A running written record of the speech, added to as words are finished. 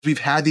We've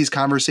had these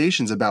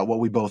conversations about what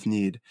we both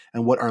need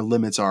and what our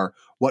limits are,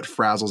 what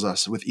frazzles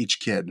us with each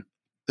kid.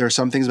 There are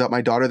some things about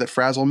my daughter that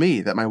frazzle me,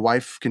 that my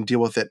wife can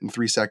deal with it in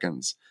 3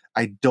 seconds.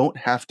 I don't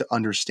have to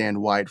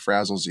understand why it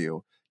frazzles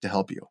you to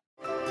help you.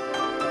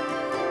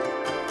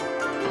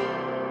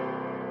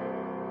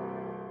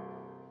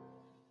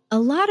 A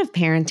lot of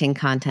parenting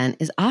content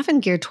is often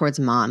geared towards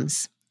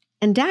moms,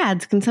 and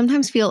dads can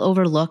sometimes feel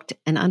overlooked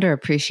and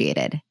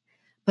underappreciated.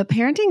 But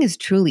parenting is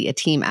truly a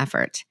team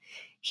effort.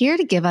 Here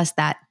to give us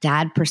that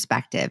dad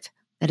perspective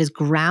that is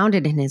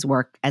grounded in his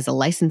work as a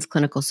licensed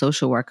clinical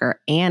social worker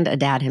and a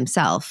dad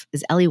himself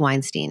is Eli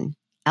Weinstein.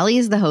 Eli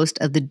is the host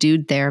of the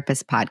Dude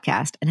Therapist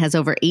podcast and has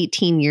over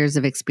 18 years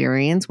of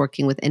experience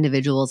working with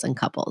individuals and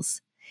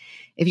couples.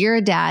 If you're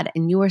a dad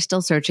and you are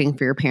still searching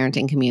for your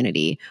parenting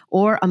community,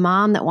 or a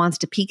mom that wants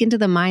to peek into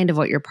the mind of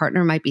what your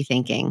partner might be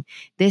thinking,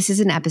 this is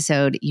an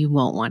episode you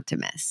won't want to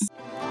miss.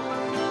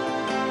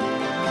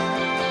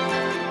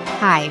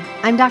 Hi,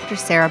 I'm Dr.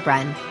 Sarah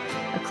Bren,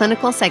 a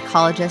clinical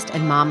psychologist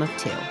and mom of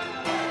 2.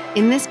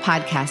 In this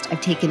podcast,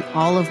 I've taken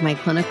all of my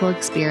clinical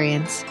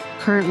experience,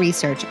 current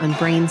research on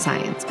brain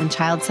science and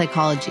child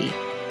psychology,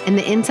 and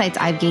the insights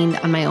I've gained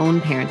on my own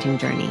parenting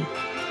journey,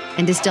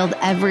 and distilled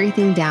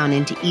everything down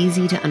into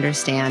easy to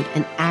understand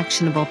and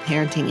actionable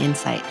parenting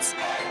insights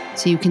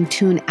so you can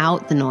tune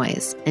out the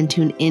noise and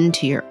tune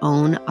into your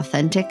own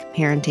authentic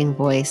parenting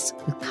voice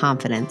with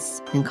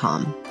confidence and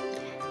calm.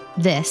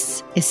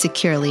 This is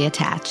Securely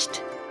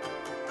Attached.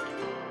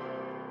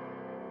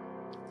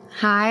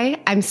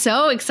 Hi, I'm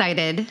so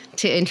excited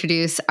to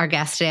introduce our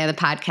guest today on the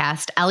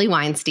podcast, Eli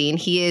Weinstein.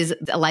 He is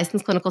a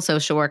licensed clinical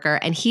social worker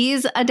and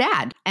he's a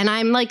dad. And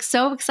I'm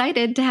so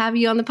excited to have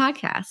you on the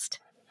podcast.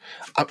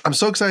 I'm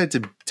so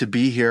excited to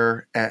be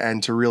here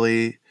and to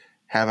really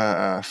have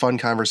a fun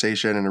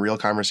conversation and a real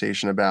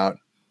conversation about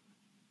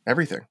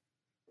everything.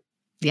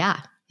 Yeah,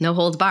 no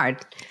holds barred.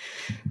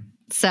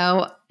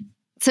 So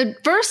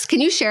first,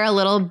 can you share a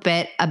little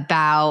bit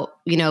about,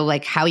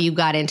 how you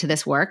got into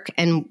this work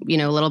and,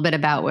 a little bit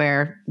about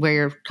where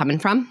you're coming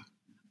from?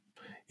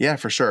 Yeah,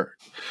 for sure.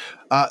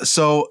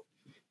 So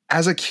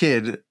as a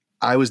kid,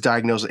 I was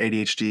diagnosed with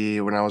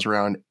ADHD when I was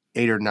around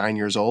 8 or 9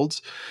 years old.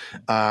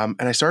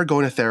 And I started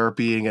going to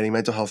therapy and getting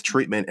mental health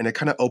treatment. And it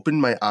kind of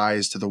opened my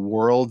eyes to the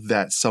world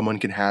that someone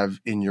can have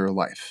in your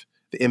life,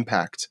 the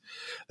impact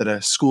that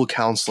a school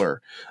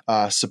counselor,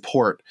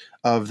 support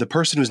of the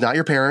person who's not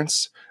your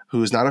parents,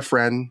 who is not a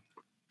friend,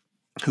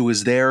 who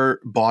is there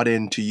bought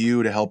into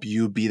you to help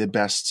you be the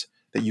best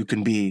that you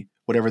can be,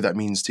 whatever that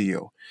means to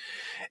you.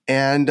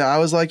 And I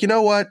was like, you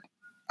know what?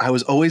 I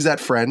was always that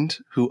friend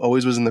who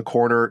always was in the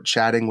corner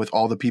chatting with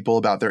all the people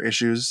about their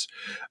issues.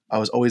 I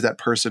was always that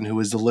person who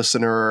was the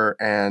listener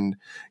and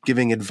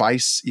giving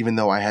advice, even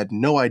though I had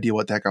no idea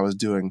what the heck I was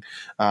doing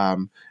at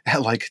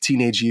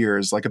teenage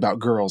years, about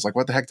girls.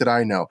 What the heck did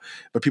I know?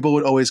 But people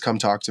would always come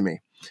talk to me.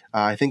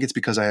 I think it's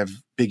because I have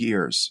big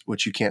ears,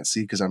 which you can't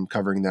see because I'm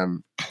covering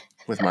them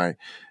with my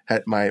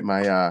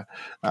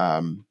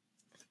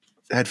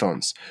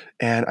headphones.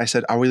 And I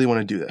said, I really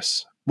want to do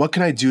this. What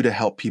can I do to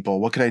help people?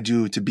 What can I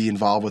do to be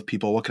involved with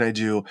people? What can I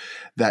do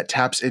that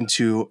taps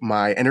into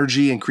my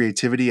energy and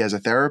creativity as a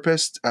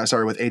therapist,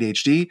 with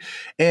ADHD,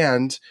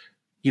 and,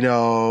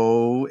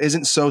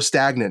 isn't so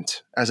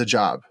stagnant as a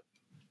job?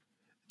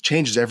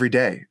 Changes every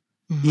day,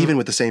 even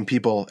with the same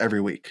people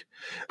every week.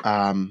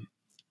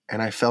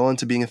 And I fell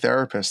into being a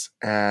therapist,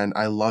 and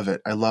I love it.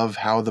 I love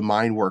how the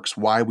mind works,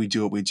 why we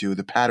do what we do,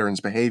 the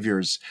patterns,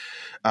 behaviors,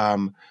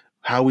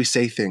 how we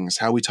say things,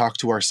 how we talk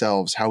to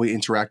ourselves, how we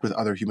interact with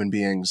other human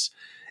beings.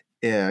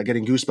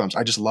 Getting goosebumps.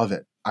 I just love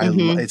it. I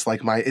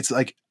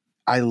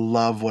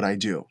love what I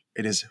do.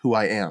 It is who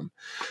I am.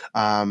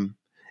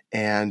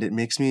 And it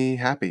makes me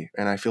happy,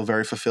 and I feel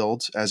very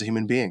fulfilled as a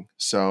human being.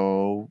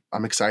 So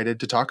I'm excited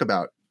to talk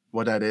about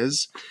what that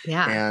is.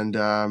 Yeah.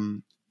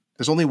 And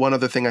there's only one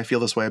other thing I feel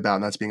this way about,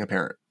 and that's being a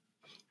parent.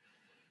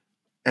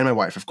 And my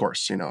wife, of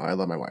course. I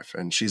love my wife,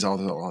 and she's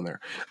all on there.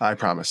 I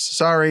promise.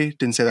 Sorry,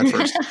 didn't say that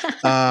first.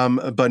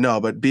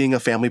 But being a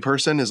family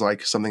person is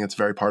something that's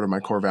very part of my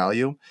core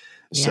value.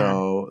 Yeah.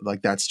 So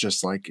that's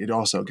just it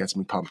also gets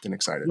me pumped and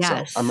excited.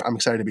 Yes. So I'm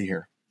excited to be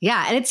here.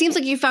 Yeah. And it seems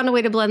like you found a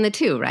way to blend the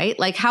two, right?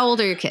 How old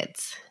are your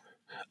kids?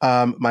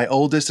 My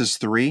oldest is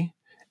 3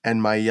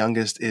 and my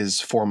youngest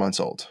is 4 months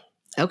old.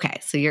 Okay.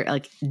 So you're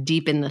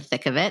deep in the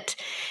thick of it.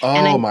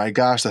 Oh my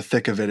gosh. The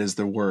thick of it is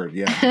the word.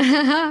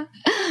 Yeah.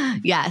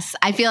 Yes.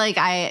 I feel like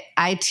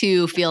I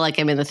too feel like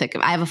I'm in the thick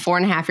of it. I have a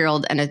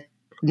 4.5-year-old and a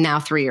now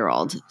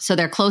 3-year-old. So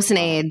they're close in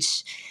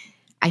age.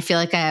 I feel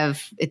like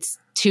it's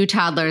 2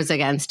 toddlers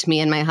against me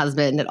and my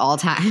husband at all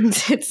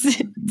times. It's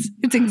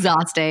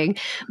exhausting,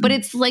 but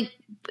it's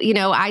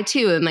I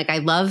too am I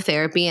love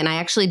therapy, and I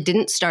actually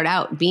didn't start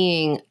out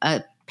being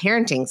a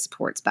parenting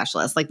support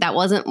specialist. That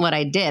wasn't what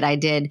I did.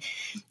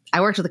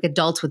 I worked with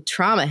adults with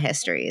trauma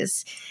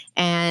histories,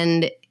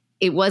 and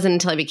it wasn't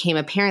until I became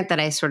a parent that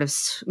I sort of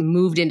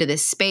moved into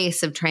this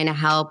space of trying to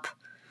help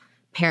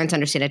parents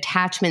understand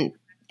attachment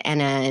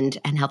and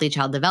healthy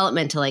child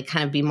development to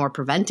kind of be more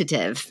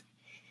preventative.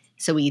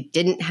 So we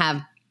didn't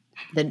have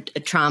the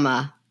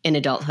trauma in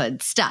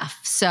adulthood stuff.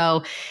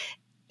 So,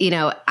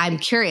 I'm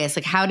curious,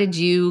 like, how did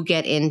you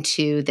get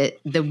into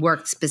the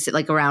work specific,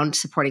 like around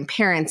supporting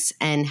parents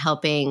and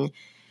helping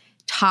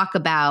talk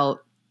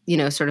about,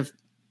 sort of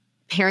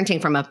parenting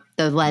from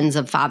the lens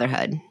of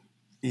fatherhood?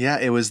 Yeah,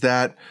 it was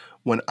that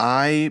when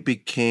I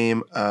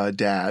became a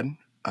dad,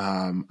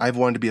 I've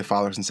wanted to be a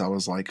father since I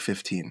was like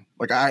 15.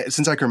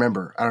 Since I can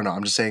remember. I don't know.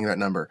 I'm just saying that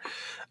number.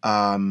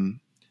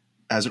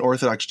 As an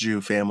Orthodox Jew,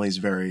 family is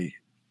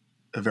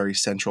a very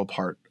central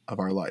part of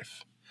our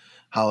life.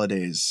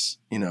 Holidays,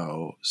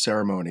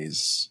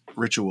 ceremonies,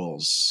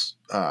 rituals,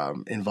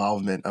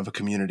 involvement of a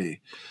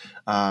community,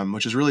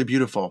 which is really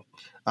beautiful.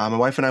 My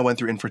wife and I went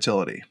through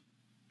infertility,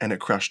 and it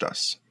crushed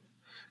us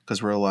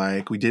because we're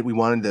like, we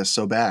wanted this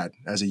so bad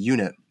as a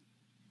unit.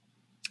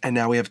 And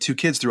now we have 2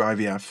 kids through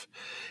IVF.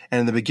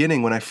 And in the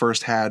beginning, when I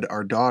first had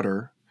our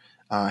daughter,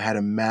 I had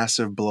a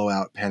massive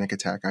blowout panic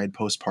attack. I had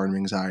postpartum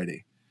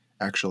anxiety,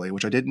 actually,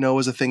 which I didn't know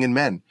was a thing in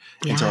men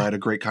until I had a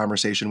great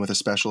conversation with a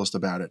specialist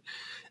about it.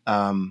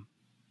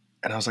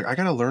 And I was like, I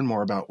got to learn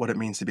more about what it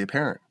means to be a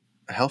parent,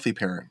 a healthy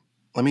parent.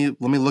 Let me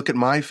look at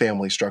my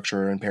family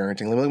structure and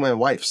parenting. Let me look at my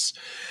wife's.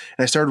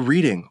 And I started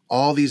reading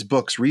all these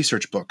books,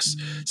 research books,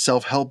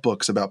 self-help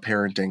books about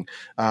parenting,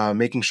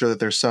 making sure that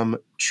there's some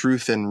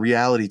truth and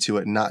reality to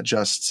it, not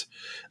just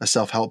a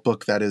self-help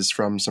book that is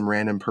from some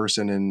random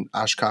person in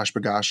Oshkosh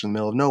Bagosh in the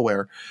middle of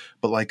nowhere,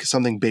 but like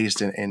something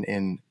based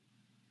in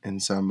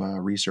some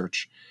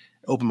research.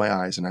 It opened my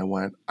eyes, and I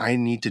went, I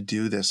need to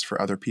do this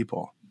for other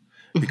people.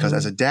 Because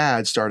as a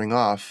dad starting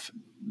off,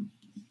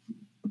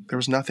 there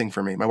was nothing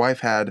for me. My wife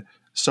had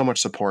so much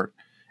support.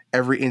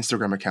 Every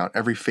Instagram account,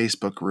 every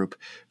Facebook group,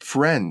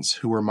 friends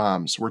who were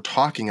moms were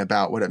talking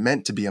about what it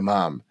meant to be a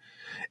mom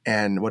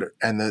and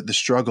the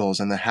struggles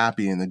and the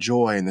happy and the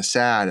joy and the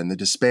sad and the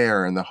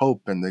despair and the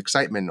hope and the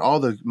excitement, and all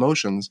the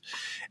emotions.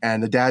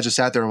 And the dad just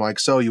sat there and like,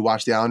 so you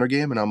watched the Islander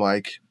game? And I'm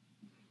like,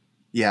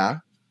 yeah.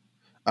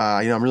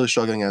 I'm really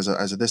struggling as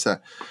a this,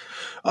 that.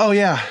 Oh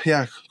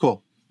yeah,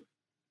 cool.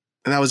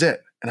 And that was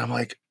it. And I'm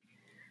like,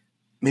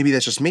 maybe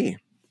that's just me.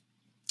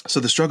 So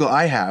the struggle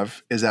I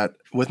have is that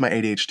with my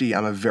ADHD,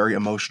 I'm a very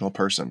emotional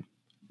person.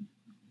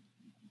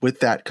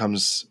 With that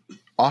comes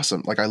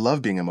awesome. Like I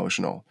love being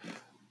emotional,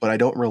 but I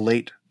don't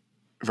relate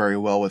very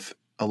well with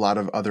a lot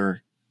of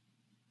other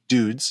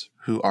dudes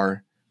who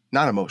are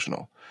not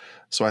emotional.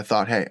 So I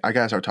thought, hey, I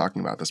got to start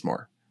talking about this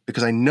more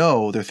because I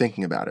know they're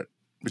thinking about it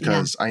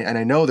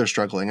I know they're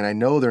struggling and I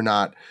know they're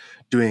not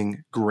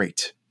doing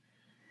great.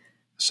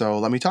 So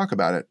let me talk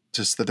about it.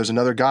 Just that there's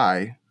another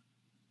guy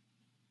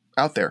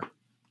out there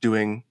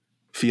doing,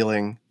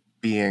 feeling,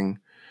 being.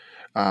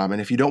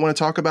 And if you don't want to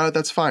talk about it,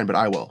 that's fine, but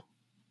I will.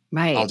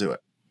 Right. I'll do it.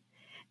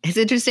 It's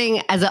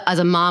interesting as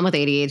a mom with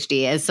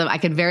ADHD, I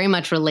could very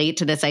much relate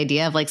to this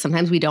idea of like,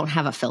 sometimes we don't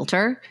have a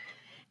filter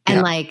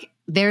and like,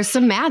 there's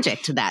some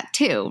magic to that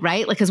too,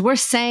 right? Like, cause we're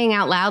saying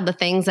out loud the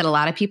things that a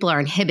lot of people are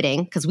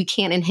inhibiting because we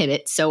can't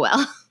inhibit so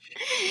well.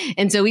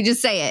 And so we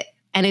just say it.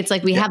 And it's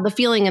like we have the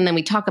feeling and then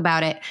we talk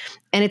about it.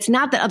 And it's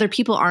not that other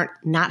people aren't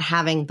not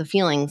having the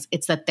feelings.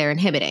 It's that they're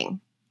inhibiting.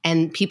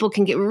 And people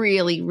can get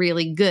really,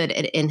 really good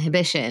at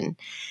inhibition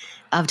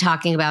of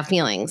talking about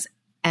feelings.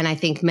 And I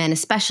think men,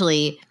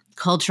 especially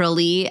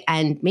culturally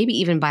and maybe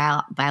even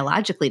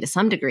biologically to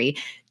some degree,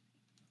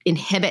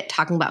 inhibit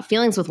talking about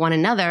feelings with one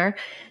another.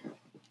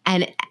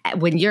 And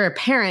when you're a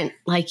parent,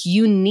 like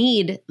you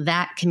need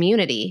that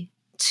community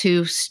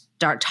to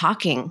start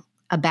talking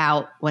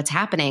about what's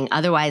happening.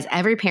 Otherwise,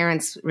 every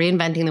parent's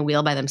reinventing the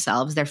wheel by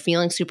themselves. They're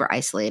feeling super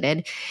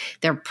isolated.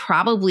 They're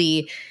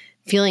probably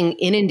feeling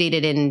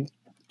inundated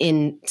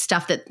in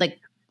stuff that like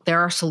there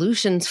are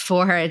solutions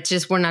for. It's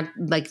just we're not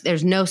like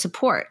there's no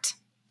support.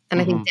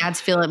 And I think dads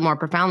feel it more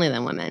profoundly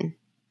than women.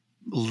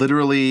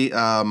 Literally,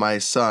 my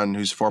son,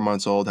 who's 4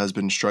 months old, has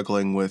been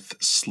struggling with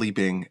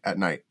sleeping at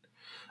night.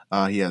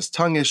 He has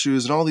tongue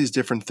issues and all these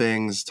different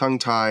things, tongue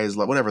ties,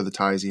 whatever the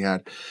ties he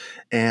had.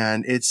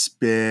 And it's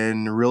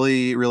been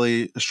really,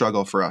 really a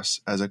struggle for us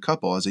as a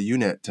couple, as a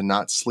unit, to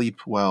not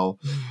sleep well.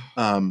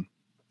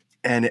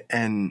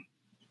 And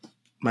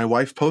my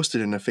wife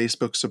posted in a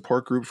Facebook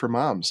support group for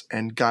moms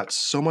and got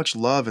so much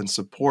love and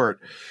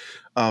support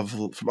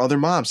from other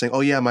moms saying,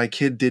 oh yeah, my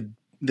kid did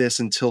this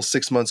until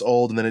 6 months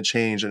old and then it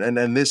changed.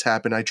 And this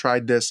happened. I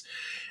tried this.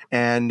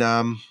 And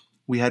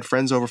we had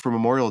friends over for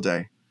Memorial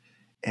Day.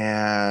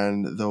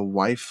 And the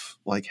wife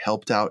like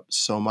helped out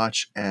so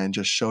much and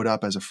just showed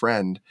up as a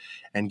friend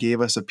and gave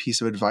us a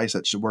piece of advice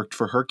that worked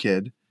for her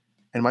kid.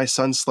 And my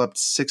son slept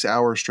 6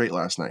 hours straight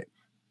last night.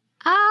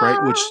 Right.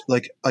 Which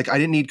like I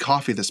didn't need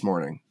coffee this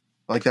morning.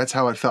 Like that's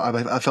how it felt.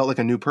 I felt like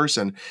a new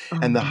person.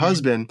 And the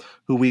husband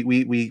who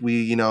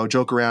we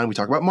joke around, we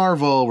talk about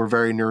Marvel. We're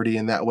very nerdy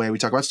in that way. We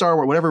talk about Star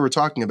Wars, whatever we're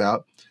talking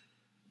about.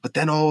 But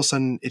then all of a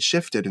sudden it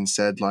shifted and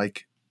said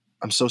like,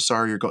 I'm so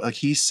sorry you're going. Like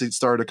he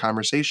started a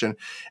conversation,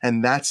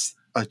 and that's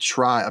a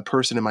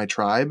person in my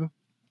tribe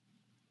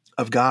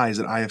of guys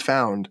that I have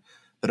found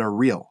that are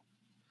real.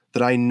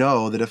 That I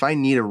know that if I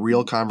need a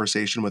real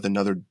conversation with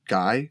another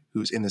guy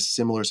who's in a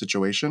similar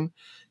situation,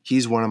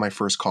 he's one of my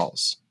first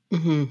calls.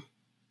 Mm-hmm.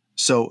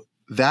 So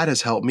that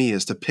has helped me,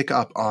 is to pick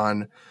up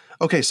on,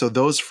 okay, so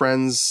those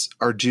friends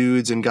are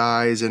dudes and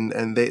guys,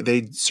 and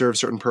they serve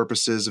certain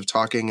purposes of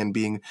talking and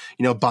being,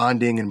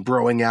 bonding and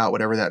broing out,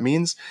 whatever that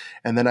means.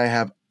 And then I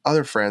have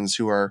other friends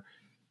who are,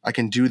 I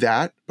can do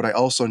that, but I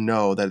also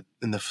know that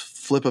in the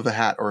flip of a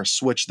hat or a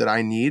switch that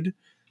I need,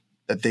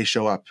 that they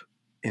show up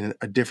in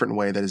a different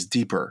way that is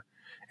deeper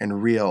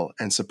and real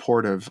and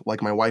supportive,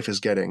 like my wife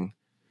is getting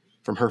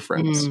from her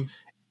friends. Mm-hmm.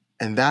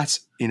 And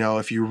that's,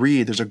 if you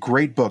read, there's a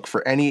great book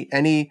for any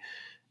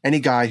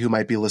guy who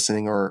might be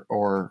listening,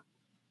 or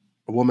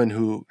a woman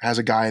who has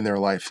a guy in their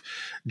life.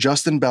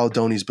 Justin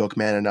Baldoni's book,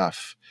 Man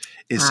Enough,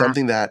 is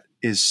something that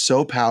is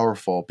so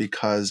powerful,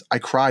 because I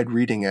cried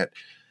reading it,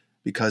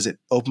 because it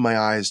opened my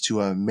eyes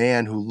to a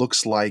man who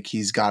looks like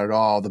he's got it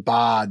all: the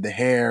bod, the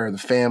hair, the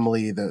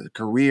family, the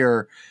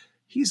career.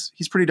 He's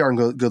pretty darn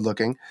good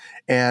looking.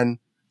 And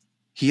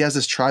he has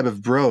this tribe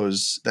of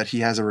bros that he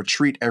has a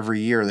retreat every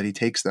year that he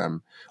takes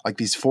them, like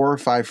these 4 or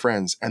 5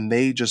 friends, and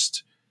they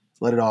just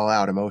let it all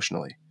out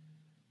emotionally.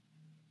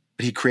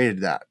 But he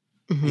created that.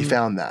 Mm-hmm. He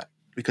found that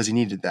because he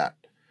needed that.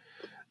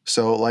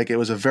 So like, it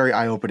was a very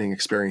eye-opening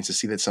experience to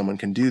see that someone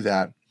can do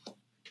that.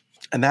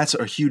 And that's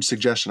a huge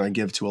suggestion I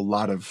give to a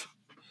lot of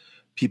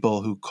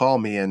people who call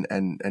me, and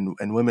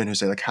women who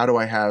say, like, how do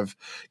I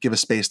give a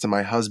space to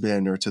my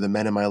husband or to the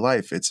men in my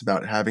life? It's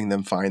about having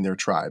them find their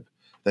tribe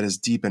that is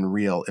deep and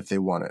real if they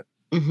want it.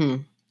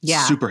 Mm-hmm.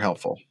 Yeah. Super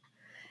helpful.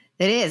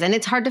 It is. And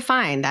it's hard to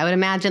find. I would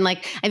imagine,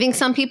 like, I think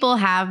some people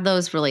have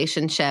those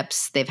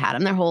relationships. They've had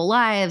them their whole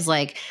lives.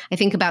 Like, I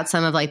think about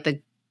some of like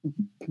the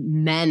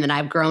men that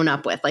I've grown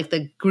up with, like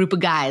the group of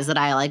guys that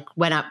I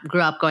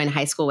grew up going to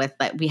high school with,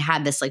 but we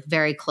had this like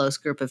very close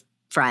group of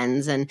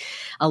friends, and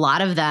a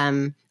lot of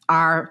them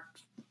are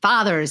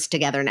fathers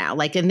together now.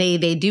 Like, and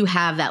they do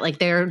have that, like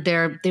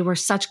they were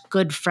such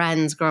good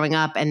friends growing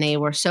up, and they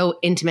were so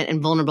intimate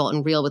and vulnerable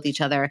and real with each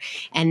other.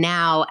 And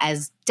now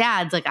as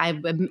dads, like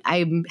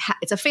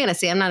it's a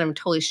fantasy. I'm not even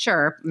totally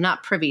sure. I'm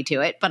not privy to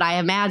it, but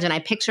I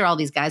picture all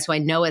these guys who I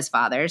know as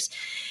fathers,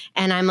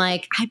 and I'm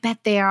like, I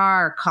bet they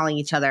are calling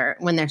each other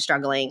when they're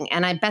struggling.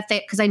 And I bet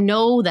because I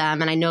know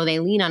them, and I know they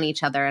lean on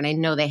each other, and I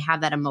know they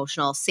have that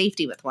emotional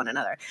safety with one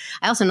another.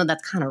 I also know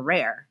that's kind of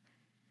rare.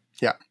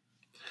 Yeah.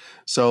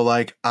 So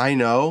like, I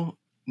know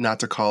not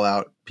to call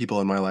out people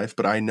in my life,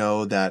 but I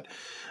know that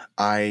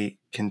I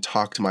can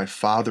talk to my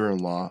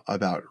father-in-law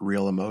about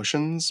real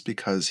emotions,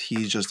 because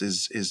he just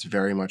is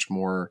very much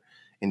more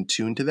in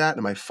tune to that.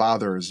 And my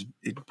father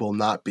it will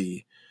not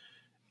be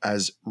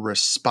as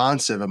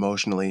responsive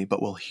emotionally,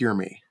 but will hear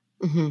me.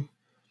 Mm-hmm.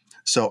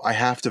 So I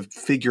have to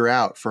figure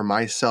out for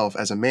myself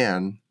as a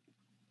man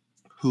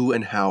who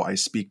and how I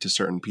speak to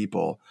certain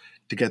people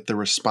to get the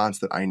response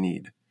that I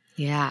need.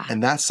 Yeah.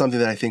 And that's something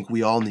that I think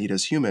we all need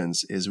as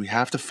humans, is we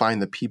have to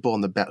find the people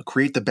and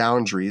create the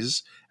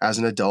boundaries as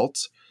an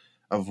adult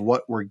of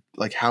what we're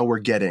like, how we're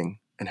getting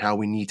and how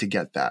we need to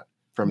get that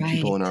from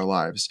people in our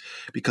lives,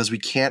 because we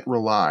can't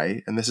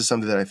rely. And this is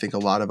something that I think a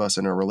lot of us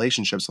in our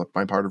relationships, like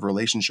my part of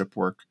relationship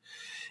work,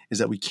 is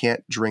that we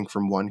can't drink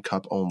from one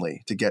cup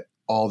only to get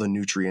all the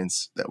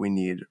nutrients that we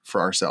need for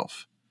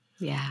ourselves.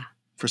 Yeah.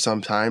 For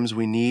sometimes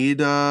we need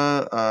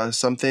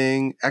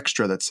something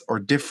extra or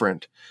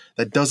different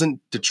that doesn't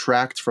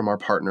detract from our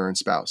partner and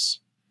spouse,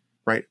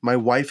 right? My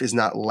wife is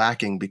not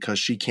lacking because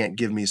she can't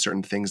give me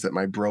certain things that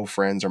my bro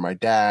friends or my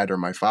dad or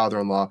my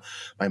father-in-law,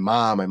 my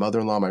mom, my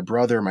mother-in-law, my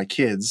brother, my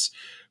kids,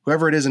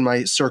 whoever it is in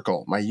my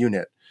circle, my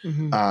unit,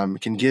 mm-hmm.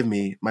 Can give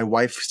me. My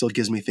wife still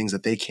gives me things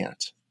that they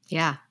can't.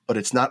 Yeah. But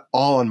it's not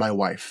all on my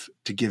wife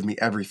to give me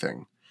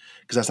everything,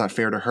 because that's not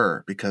fair to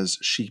her, because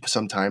she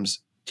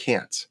sometimes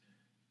can't.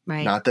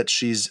 Right. Not that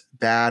she's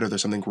bad or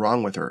there's something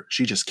wrong with her.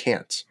 She just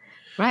can't.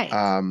 Right.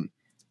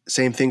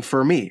 Same thing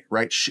for me,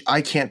 right?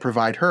 I can't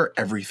provide her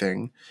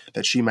everything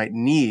that she might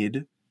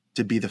need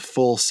to be the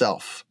full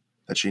self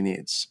that she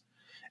needs.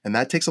 And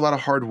that takes a lot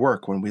of hard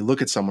work. When we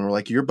look at someone, we're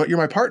like, you're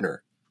my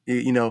partner.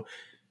 You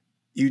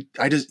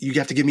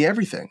have to give me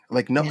everything.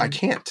 Like, no, I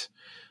can't.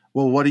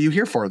 Well, what are you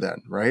here for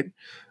then? Right.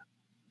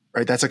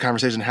 That's a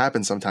conversation that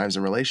happens sometimes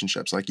in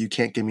relationships. Like, you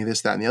can't give me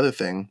this, that, and the other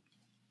thing.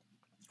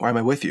 Why am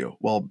I with you?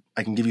 Well,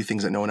 I can give you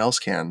things that no one else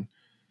can,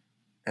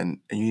 and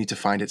you need to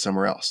find it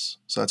somewhere else.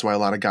 So that's why a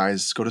lot of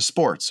guys go to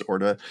sports or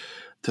to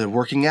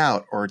working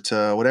out or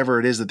to whatever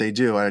it is that they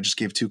do. I just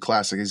gave 2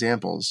 classic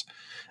examples.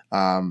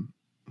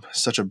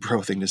 Such a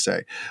bro thing to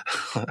say.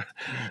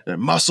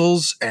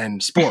 Muscles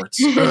and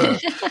sports.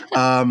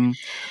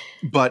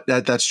 But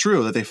that's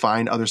true, that they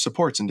find other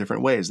supports in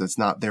different ways. That's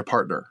not their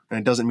partner. And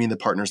it doesn't mean the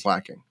partner's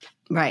lacking.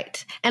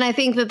 Right. And I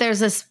think that there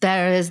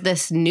is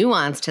this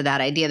nuance to that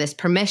idea, this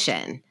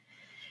permission.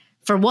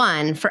 For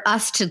one, for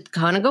us to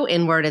kind of go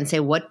inward and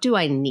say, what do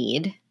I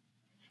need?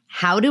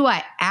 How do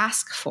I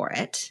ask for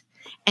it?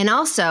 And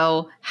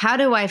also, how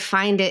do I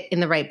find it in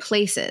the right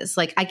places?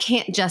 Like, I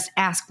can't just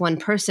ask one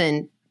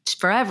person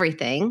for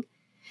everything.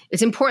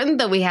 It's important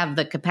that we have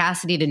the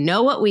capacity to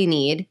know what we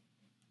need,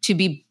 to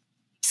be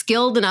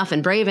skilled enough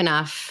and brave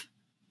enough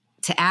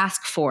to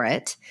ask for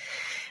it.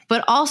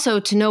 but also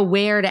to know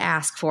where to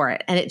ask for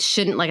it. And it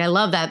shouldn't, like, I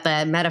love that,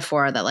 the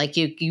metaphor that like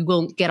you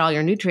won't get all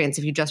your nutrients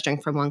if you just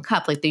drink from one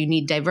cup. Like you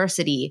need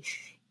diversity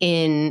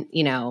in,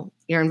 you know,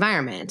 your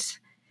environment.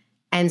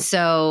 And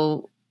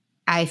so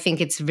I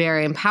think it's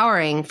very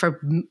empowering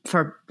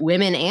for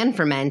women and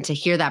for men to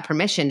hear that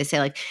permission to say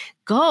like,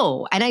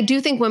 go. And I do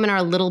think women are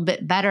a little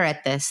bit better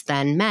at this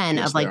than men,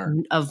 Yes, of like,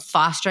 of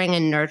fostering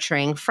and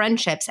nurturing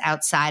friendships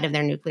outside of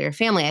their nuclear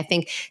family. I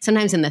think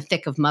sometimes in the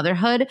thick of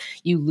motherhood,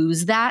 you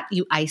lose that,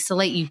 you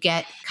isolate, you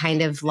get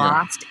kind of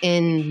lost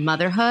in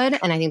motherhood.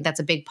 And I think that's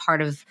a big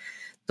part of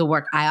the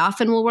work I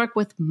often will work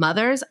with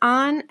mothers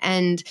on.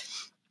 And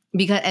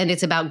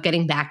it's about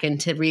getting back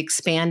into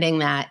re-expanding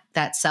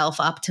that self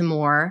up to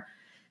more.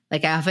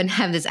 Like I often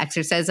have this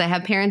exercise I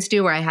have parents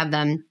do where I have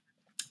them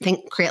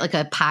create like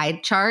a pie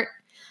chart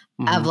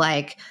of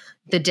like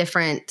the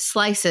different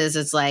slices.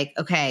 It's like,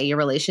 okay, your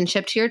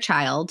relationship to your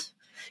child,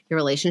 your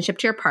relationship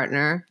to your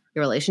partner,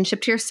 your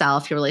relationship to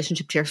yourself, your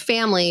relationship to your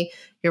family,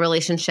 your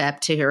relationship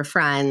to your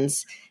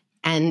friends,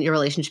 and your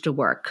relationship to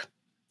work,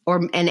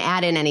 and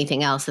add in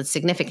anything else that's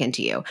significant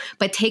to you.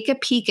 But take a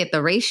peek at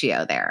the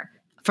ratio there.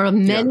 For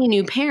many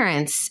new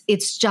parents,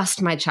 it's just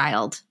my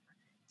child.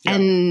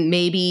 And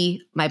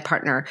maybe my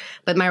partner,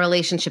 but my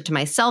relationship to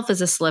myself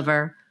is a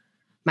sliver.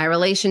 My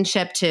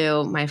relationship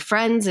to my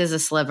friends is a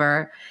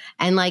sliver.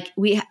 And like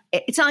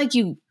it's not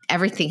like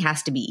everything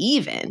has to be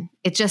even.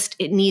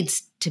 It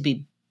needs to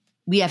be,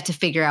 we have to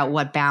figure out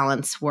what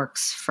balance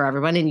works for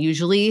everyone. And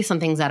usually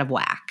something's out of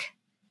whack.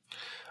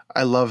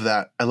 I love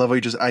that. I love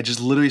what I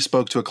just literally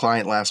spoke to a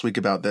client last week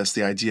about this,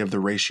 the idea of the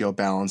ratio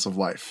balance of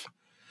life.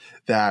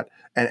 That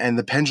and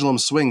the pendulum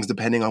swings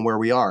depending on where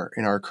we are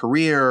in our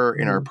career,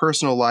 in our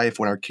personal life,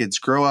 when our kids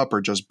grow up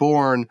or just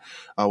born,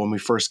 when we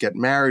first get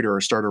married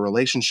or start a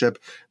relationship,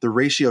 the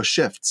ratio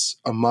shifts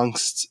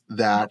amongst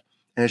that.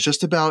 And it's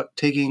just about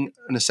taking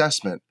an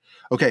assessment.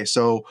 Okay,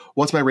 so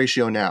what's my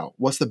ratio now?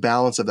 What's the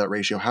balance of that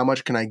ratio? How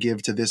much can I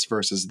give to this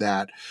versus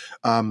that?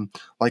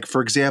 Like,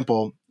 for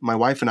example, my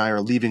wife and I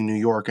are leaving New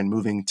York and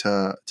moving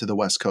to the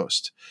West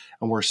Coast.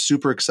 And we're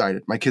super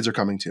excited. My kids are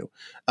coming too.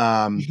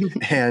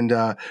 And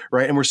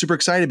we're super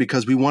excited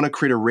because we want to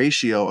create a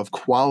ratio of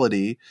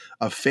quality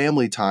of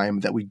family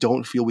time that we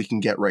don't feel we can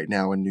get right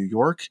now in New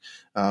York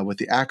with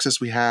the access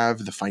we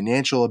have, the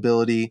financial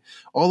ability,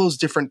 all those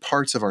different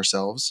parts of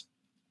ourselves.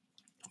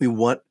 We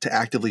want to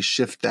actively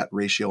shift that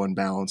ratio and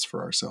balance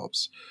for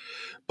ourselves.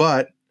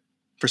 But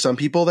for some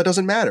people, that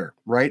doesn't matter,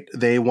 right?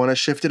 They want to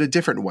shift it a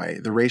different way.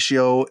 The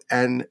ratio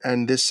and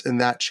this and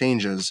that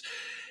changes.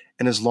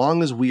 And as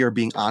long as we are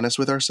being honest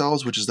with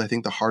ourselves, which is, I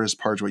think, the hardest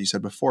part of what you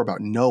said before about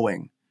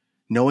knowing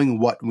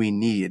what we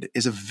need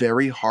is a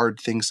very hard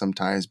thing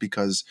sometimes,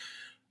 because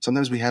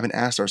sometimes we haven't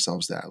asked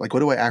ourselves that. Like,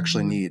 what do I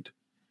actually need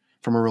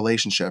from a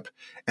relationship?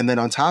 And then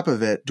on top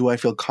of it, do I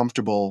feel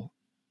comfortable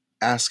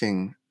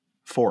asking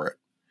for it?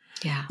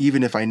 Yeah.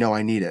 Even if I know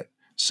I need it.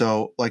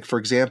 So, like, for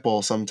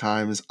example,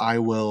 sometimes I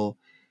will,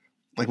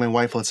 like, my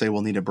wife, let's say,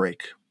 will need a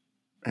break.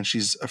 And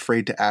she's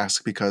afraid to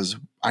ask because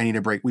I need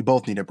a break. We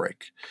both need a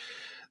break.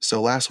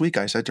 So last week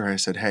I said to her, I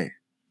said, hey,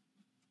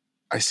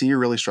 I see you're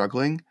really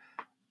struggling.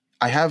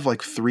 I have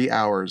like 3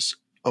 hours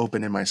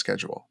open in my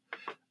schedule.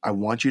 I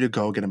want you to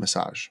go get a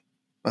massage.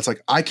 That's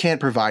like, I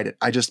can't provide it.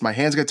 My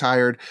hands get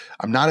tired.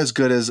 I'm not as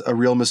good as a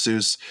real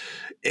masseuse.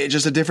 It's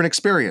just a different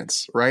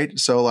experience, right?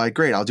 So like,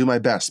 great, I'll do my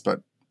best,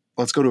 but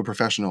let's go to a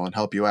professional and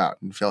help you out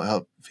and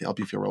help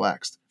you feel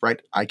relaxed,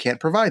 right? I can't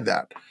provide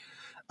that.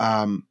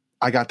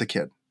 I got the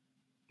kid.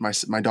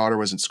 My daughter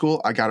was in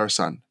school. I got our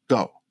son.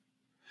 Go.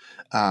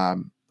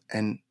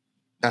 And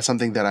that's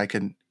something that I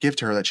can give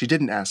to her that she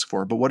didn't ask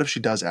for. But what if she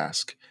does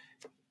ask?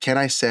 Can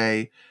I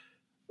say,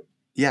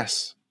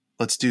 yes,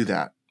 let's do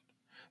that?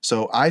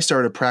 So I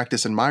started a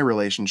practice in my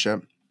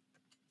relationship.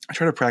 I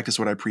try to practice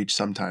what I preach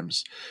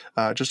sometimes,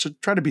 just to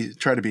try to be,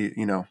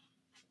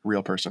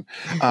 real person.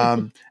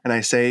 And I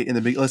say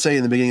let's say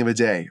in the beginning of a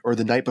day or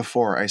the night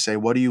before, I say,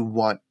 what do you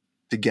want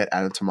to get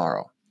out of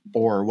tomorrow?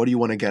 Or what do you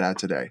want to get out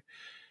today?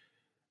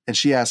 And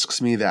she asks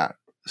me that.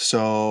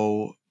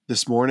 So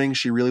this morning,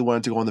 she really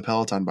wanted to go on the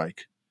Peloton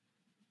bike.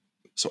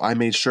 So I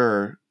made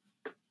sure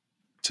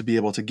to be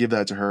able to give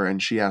that to her.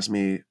 And she asked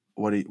me,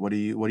 what do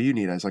you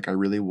need? I was like, I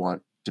really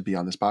want to be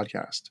on this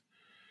podcast,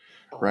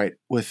 right?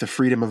 With the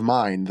freedom of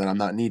mind that I'm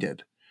not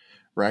needed,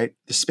 right?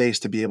 The space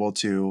to be able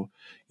to,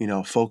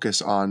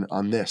 focus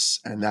on this.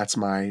 And that's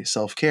my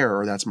self-care,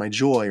 or that's my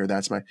joy, or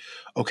that's my,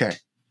 okay,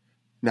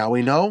 now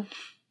we know.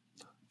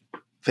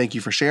 Thank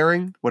you for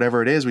sharing.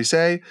 Whatever it is we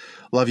say,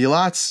 love you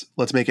lots.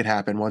 Let's make it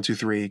happen. 1, 2,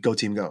 3, go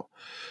team, go.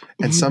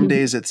 And some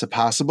days it's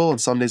possible and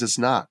some days it's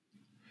not.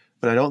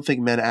 But I don't think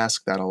men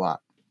ask that a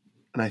lot.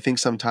 And I think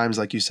sometimes,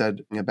 like you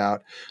said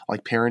about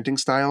like parenting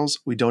styles,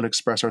 we don't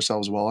express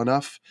ourselves well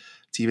enough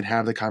to even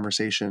have the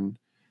conversation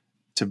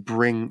to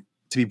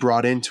be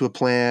brought into a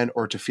plan,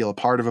 or to feel a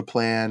part of a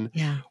plan,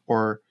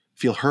 or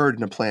feel heard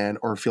in a plan,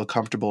 or feel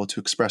comfortable to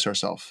express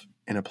ourselves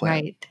in a plan.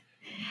 Right.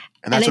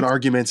 And that's when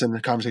arguments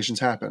and conversations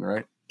happen,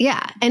 right?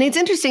 Yeah. And it's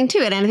interesting too.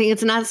 And I think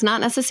it's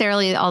not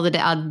necessarily all the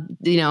dad,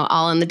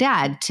 all on the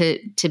dad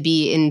to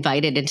be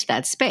invited into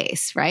that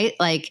space, right?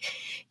 Like,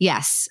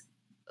 yes,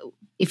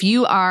 if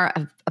you are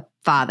a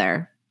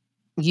father,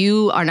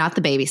 you are not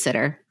the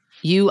babysitter.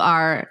 You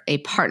are a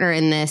partner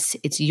in this.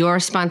 It's your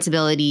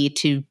responsibility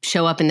to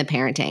show up in the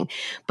parenting.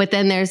 But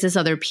then there's this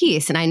other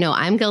piece, and I know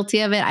I'm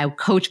guilty of it. I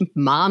coach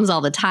moms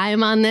all the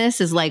time on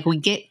this, is like we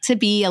get to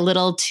be a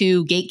little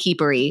too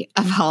gatekeepery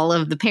of all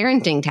of the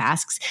parenting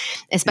tasks,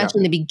 especially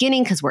in the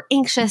beginning, because we're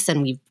anxious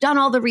and we've done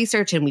all the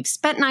research and we've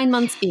spent 9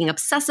 months being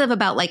obsessive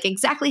about like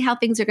exactly how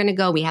things are going to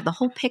go. We have the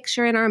whole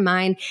picture in our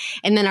mind.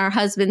 And then our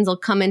husbands will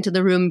come into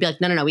the room and be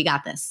like, no, we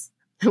got this.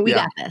 We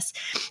got this.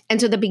 And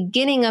so the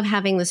beginning of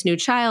having this new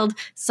child,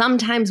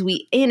 sometimes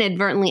we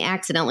inadvertently,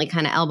 accidentally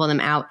kind of elbow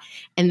them out,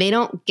 and they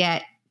don't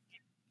get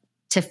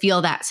to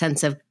feel that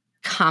sense of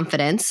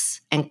confidence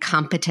and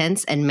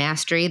competence and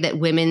mastery that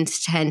women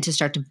tend to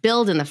start to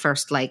build in the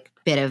first like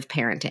bit of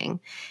parenting.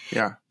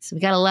 Yeah. So we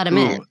got to let them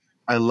in.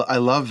 I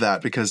love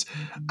that, because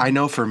I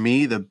know for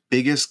me, the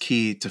biggest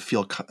key to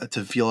feel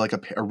like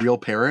a real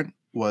parent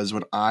was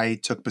when I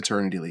took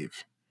paternity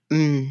leave.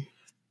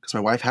 Because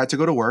my wife had to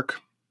go to work.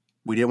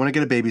 We didn't want to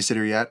get a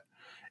babysitter yet,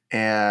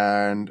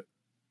 and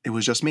it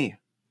was just me.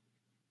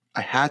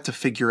 I had to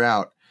figure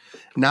out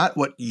not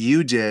what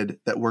you did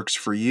that works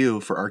for you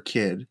for our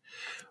kid.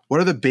 What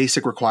are the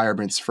basic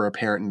requirements for a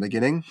parent in the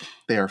beginning?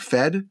 They are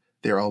fed,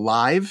 they are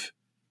alive,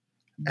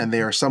 and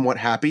they are somewhat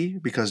happy,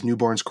 because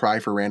newborns cry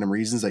for random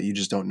reasons that you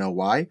just don't know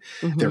why.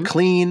 Mm-hmm. They're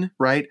clean,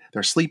 right?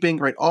 They're sleeping,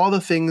 right? All the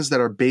things that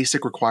are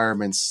basic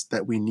requirements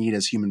that we need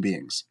as human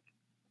beings.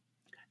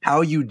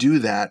 How you do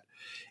that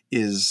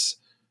is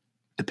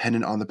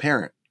dependent on the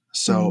parent.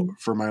 So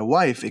for my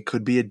wife, it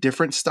could be a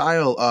different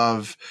style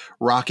of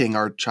rocking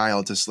our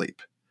child to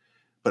sleep.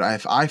 But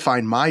if I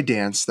find my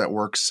dance that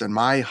works, and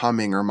my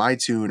humming or my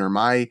tune or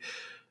my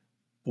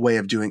way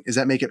of doing, does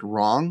that make it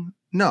wrong?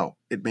 No,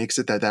 it makes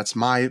it that's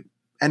my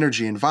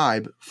energy and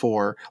vibe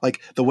for,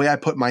 like, the way I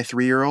put my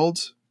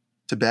 3-year-old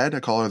to bed.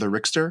 I call her the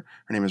Rickster.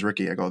 Her name is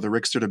Ricky. I go, the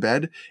Rickster to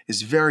bed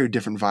is very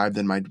different vibe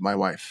than my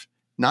wife.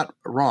 Not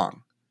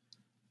wrong,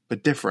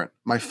 but different.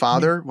 My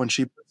father, when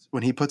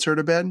he puts her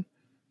to bed,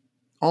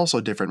 also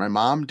different. My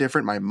mom,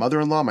 different. My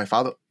mother-in-law, my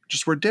father,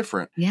 just were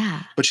different.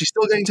 Yeah. But she's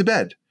still getting to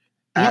bed.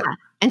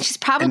 And she's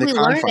probably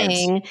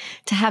learning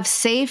to have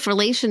safe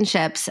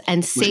relationships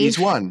and safe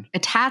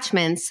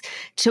attachments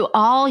to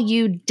all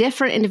you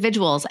different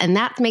individuals. And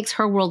that makes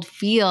her world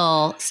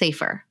feel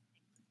safer.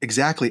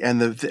 Exactly.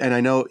 And I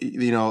know,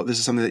 this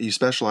is something that you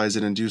specialize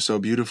in and do so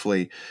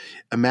beautifully.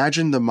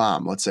 Imagine the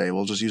mom, let's say,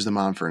 we'll just use the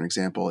mom for an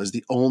example, is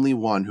the only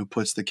one who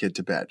puts the kid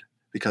to bed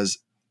because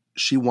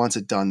she wants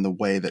it done the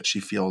way that she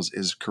feels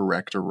is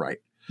correct or right.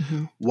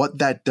 Mm-hmm. What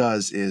that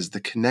does is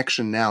the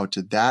connection now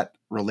to that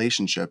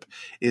relationship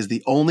is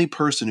the only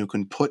person who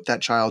can put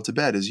that child to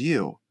bed is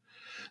you.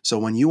 So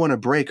when you want to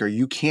break, or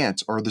you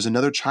can't, or there's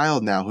another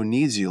child now who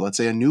needs you, let's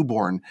say a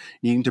newborn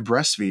needing to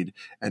breastfeed,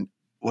 and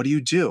what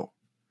do?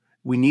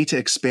 We need to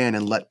expand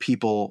and let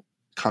people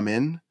come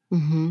in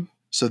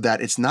so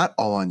that it's not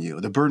all on you.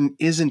 The burden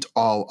isn't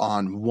all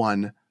on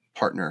one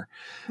partner,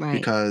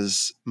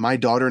 because my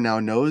daughter now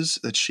knows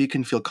that she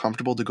can feel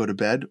comfortable to go to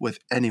bed with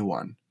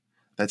anyone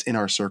that's in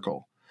our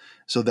circle,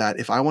 so that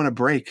if I want to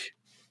break,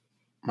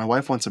 my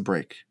wife wants a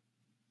break,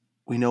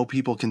 we know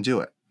people can do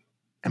it.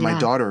 And my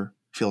daughter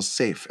feels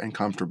safe and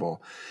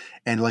comfortable.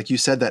 And like you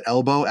said, that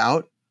elbow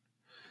out,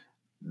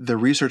 the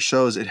research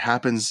shows it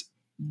happens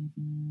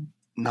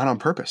not on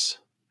purpose.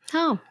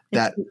 Oh,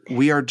 that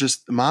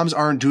moms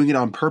aren't doing it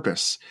on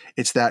purpose.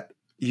 It's that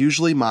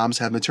usually moms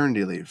have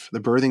maternity leave. The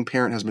birthing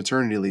parent has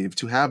maternity leave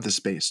to have the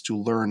space to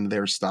learn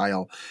their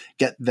style,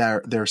 get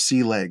their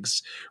sea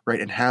legs, right,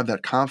 and have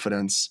that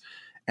confidence.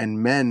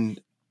 And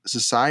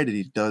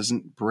society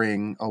doesn't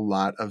bring a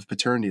lot of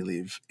paternity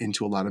leave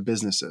into a lot of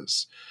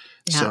businesses.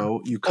 Yeah.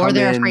 So you come in, or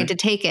they're afraid to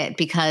take it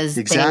because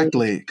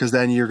because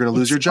then you're going to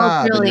lose your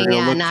job. And you're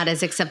going to not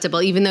as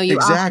acceptable, even though you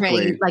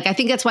operate. Like, I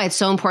think that's why it's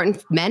so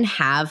important. Men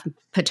have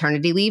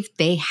paternity leave;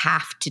 they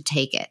have to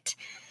take it.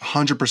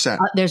 100%.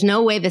 There's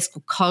no way this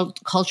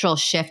cultural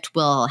shift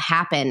will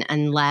happen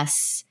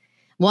unless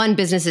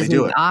businesses need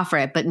to offer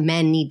it, but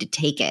men need to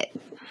take it.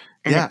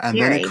 And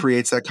then it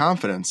creates that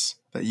confidence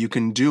that you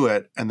can do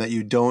it, and that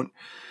you don't.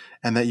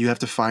 And that you have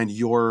to find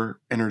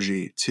your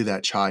energy to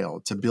that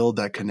child to build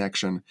that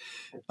connection.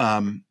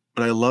 But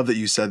I love that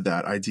you said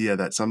that idea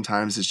that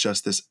sometimes it's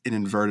just this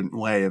inadvertent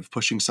way of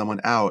pushing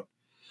someone out,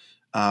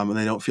 and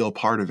they don't feel a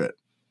part of it.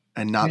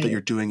 And not that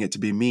you're doing it to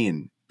be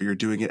mean, but you're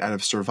doing it out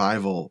of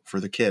survival for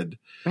the kid.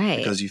 Right.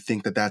 Because you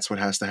think that that's what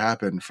has to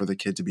happen for the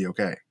kid to be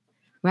okay.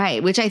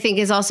 Right. Which I think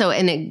is also,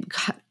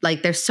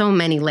 there's so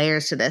many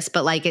layers to this,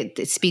 but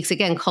it speaks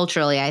again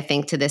culturally, I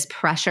think, to this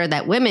pressure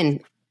that women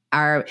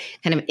are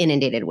kind of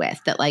inundated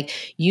with, that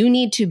you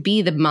need to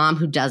be the mom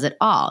who does it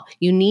all.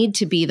 You need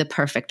to be the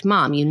perfect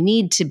mom. You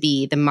need to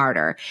be the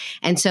martyr.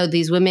 And so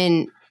these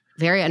women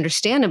very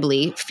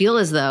understandably feel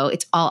as though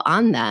it's all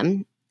on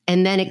them,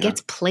 and then it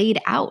gets played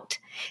out.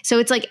 So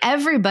it's like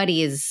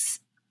everybody is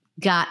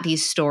got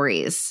these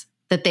stories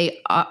that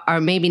they are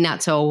maybe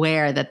not so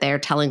aware that they're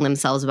telling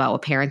themselves about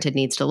what parenthood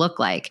needs to look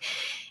like.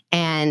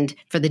 And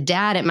for the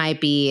dad, it might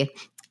be,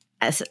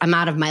 I'm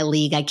out of my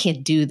league. I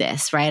can't do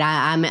this, right?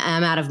 I'm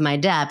out of my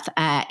depth.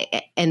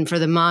 And for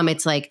the mom,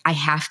 it's like, I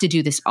have to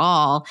do this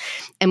all.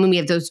 And when we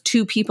have those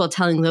two people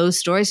telling those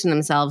stories to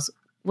themselves,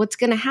 what's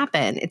going to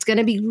happen? It's going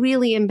to be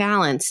really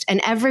imbalanced,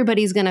 and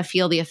everybody's going to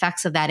feel the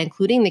effects of that,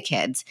 including the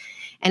kids.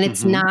 And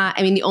it's not,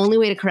 I mean, the only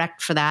way to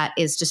correct for that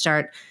is to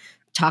start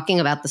talking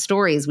about the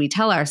stories we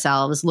tell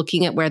ourselves,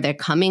 looking at where they're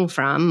coming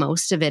from.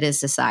 Most of it is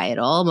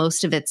societal,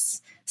 most of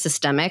it's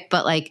systemic,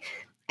 but like,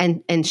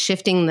 and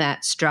shifting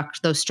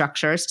those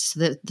structures so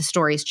that the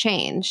stories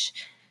change.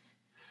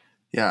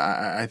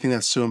 Yeah, I think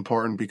that's so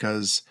important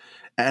because,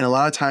 and a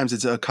lot of times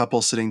it's a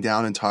couple sitting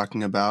down and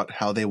talking about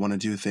how they want to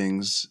do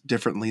things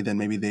differently than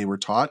maybe they were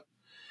taught,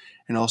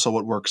 and also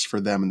what works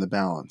for them in the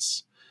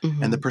balance.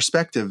 And the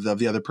perspective of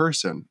the other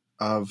person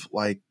of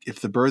like, if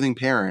the birthing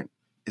parent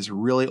is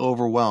really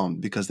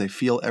overwhelmed because they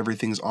feel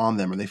everything's on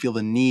them or they feel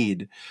the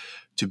need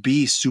to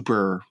be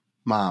super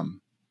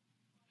mom,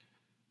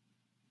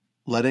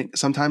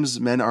 sometimes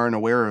men aren't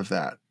aware of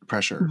that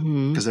pressure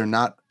because they're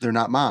not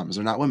moms,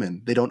 they're not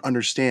women. They don't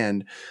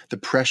understand the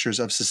pressures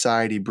of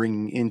society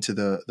bringing into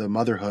the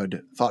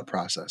motherhood thought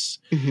process.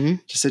 To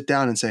sit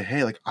down and say,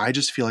 hey, like, I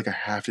just feel like I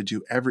have to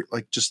do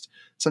just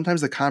sometimes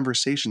the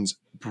conversations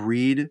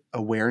breed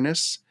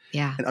awareness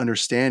and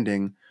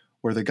understanding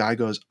where the guy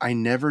goes, I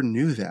never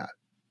knew that.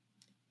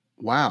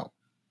 Wow.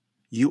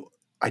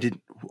 I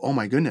didn't, oh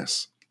my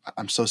goodness.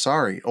 I'm so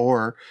sorry.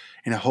 Or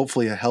in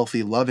hopefully a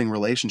healthy, loving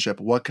relationship,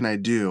 what can I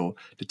do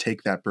to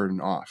take that burden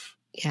off?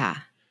 Yeah.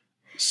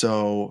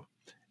 So,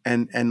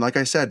 and like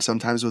I said,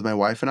 sometimes with my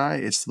wife and I,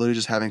 it's literally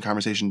just having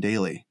conversation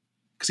daily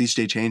because each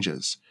day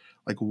changes.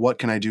 Like, what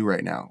can I do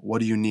right now? What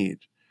do you need?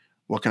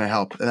 What can I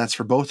help? And that's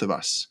for both of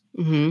us.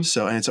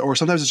 So, and or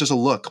sometimes it's just a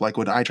look. Like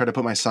when I try to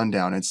put my son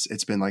down,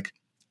 it's been like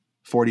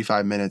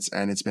 45 minutes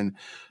and it's been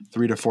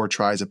 3 to 4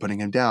 tries of putting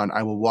him down.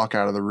 I will walk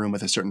out of the room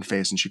with a certain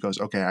face and she goes,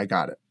 okay, I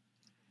got it.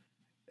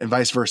 And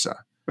vice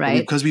versa. Right.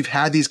 Because we've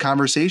had these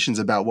conversations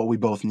about what we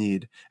both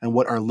need and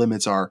what our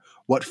limits are,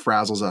 what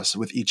frazzles us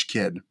with each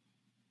kid.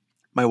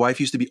 My wife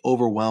used to be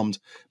overwhelmed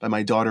by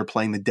my daughter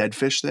playing the dead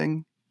fish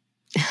thing.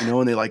 You know,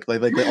 and they like all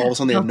of a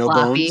sudden they have no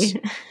bones.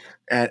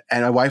 And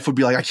my wife would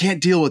be like, I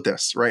can't deal with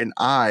this. Right. And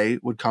I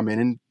would come in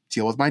and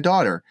deal with my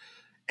daughter.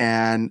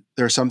 And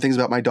there are some things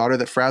about my daughter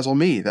that frazzle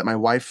me that my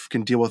wife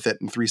can deal with it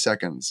in 3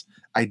 seconds.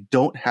 I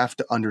don't have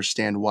to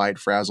understand why it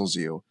frazzles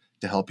you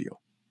to help you.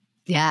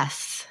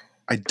 Yes.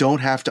 I don't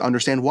have to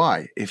understand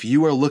why. If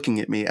you are looking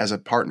at me as a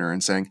partner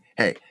and saying,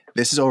 hey,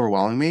 this is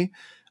overwhelming me,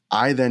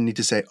 I then need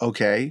to say,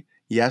 okay,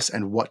 yes,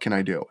 and what can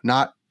I do?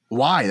 Not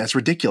why. That's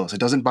ridiculous. It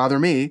doesn't bother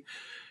me.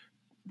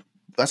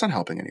 That's not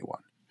helping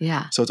anyone.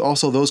 Yeah. So it's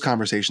also those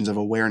conversations of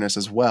awareness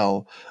as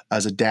well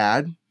as a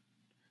dad,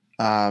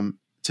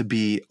 to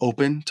be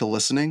open to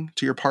listening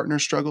to your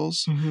partner's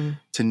struggles,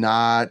 to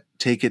not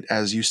take it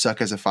as you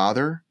suck as a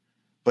father,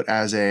 but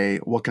as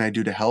what can I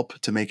do to help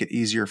to make it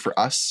easier for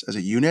us as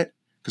a unit?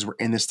 Because we're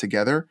in this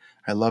together.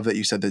 I love that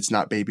you said that it's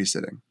not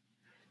babysitting,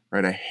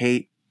 right?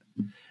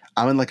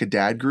 I'm in like a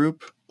dad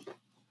group,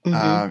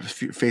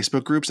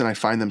 Facebook groups, and I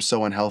find them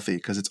so unhealthy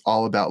because it's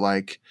all about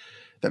like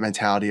that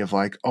mentality of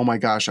like, oh my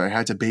gosh, I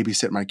had to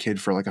babysit my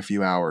kid for like a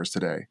few hours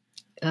today.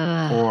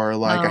 Or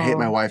like, I hate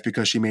my wife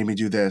because she made me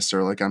do this.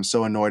 Or like, I'm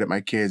so annoyed at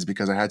my kids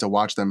because I had to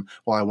watch them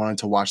while I wanted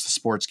to watch the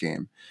sports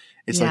game.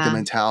 It's like the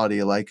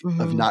mentality like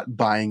of not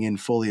buying in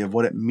fully of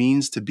what it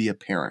means to be a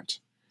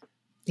parent.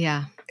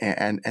 Yeah.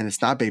 And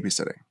it's not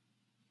babysitting.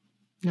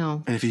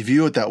 No. And if you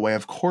view it that way,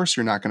 of course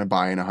you're not going to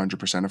buy in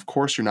 100%. Of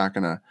course you're not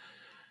going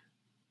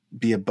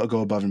to go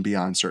above and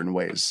beyond certain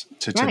ways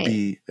to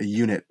be a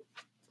unit.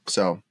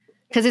 So.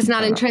 Because it's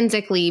not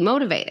intrinsically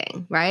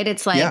motivating, right?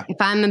 It's like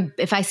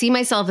if I see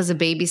myself as a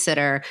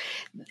babysitter,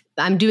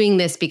 I'm doing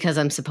this because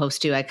I'm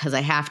supposed to, because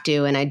I have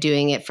to, and I'm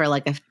doing it for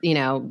like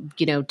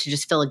to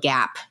just fill a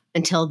gap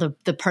until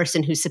the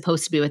person who's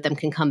supposed to be with them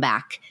can come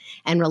back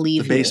and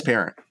relieve the base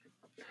parent.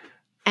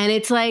 And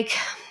it's like,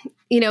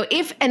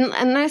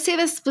 and I say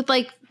this with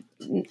like,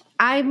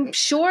 I'm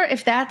sure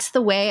if that's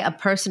the way a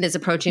person is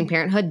approaching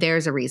parenthood,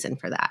 there's a reason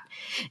for that.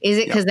 Is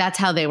it because that's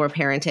how they were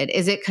parented?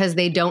 Is it because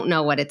they don't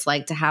know what it's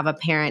like to have a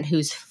parent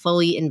who's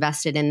fully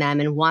invested in them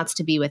and wants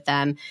to be with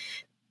them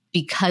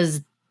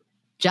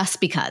just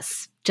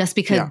because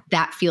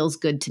that feels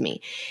good to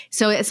me?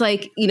 So it's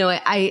like,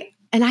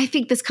 I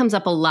think this comes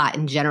up a lot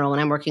in general when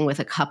I'm working with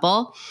a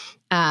couple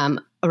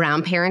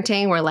around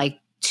parenting, where like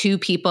two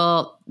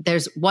people,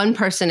 there's one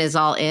person is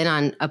all in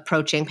on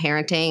approaching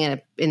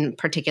parenting in a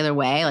particular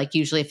way. Like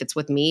usually if it's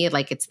with me,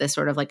 like it's this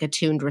sort of like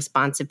attuned,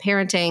 responsive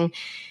parenting,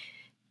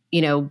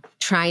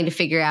 trying to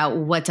figure out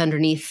what's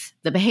underneath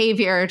the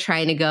behavior,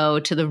 trying to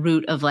go to the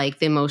root of like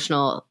the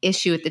emotional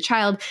issue with the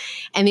child.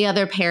 And the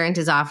other parent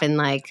is often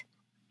like,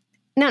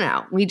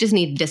 no, we just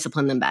need to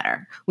discipline them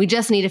better. We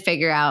just need to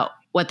figure out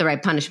what the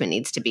right punishment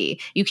needs to be.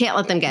 You can't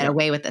let them get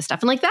away with this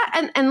stuff. And like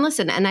that, and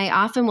listen, and I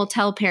often will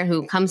tell a parent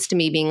who comes to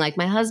me being like,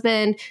 my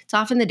husband, it's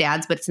often the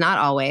dads, but it's not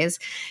always,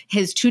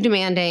 he's too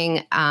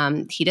demanding.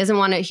 He doesn't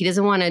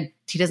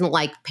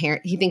like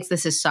parent. He thinks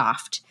this is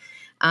soft.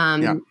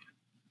 And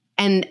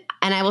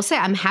I will say,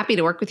 I'm happy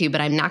to work with you,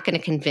 but I'm not going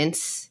to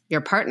convince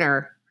your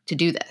partner to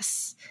do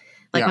this.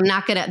 Like,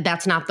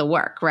 that's not the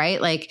work,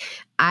 right? Like,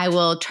 I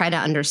will try to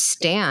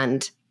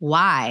understand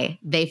why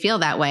they feel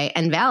that way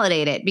and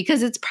validate it,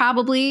 because it's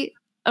probably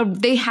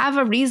they have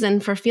a reason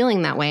for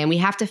feeling that way. And we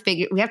have to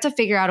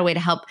figure out a way to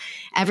help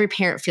every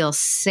parent feel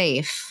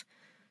safe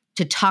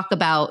to talk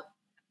about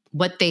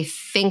what they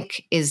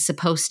think is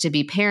supposed to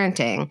be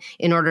parenting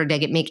in order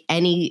to make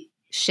any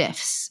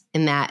shifts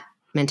in that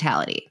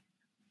mentality.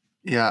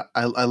 Yeah,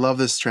 I love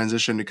this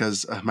transition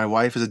because my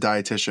wife is a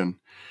dietitian,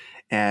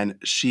 and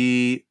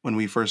when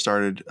we first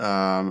started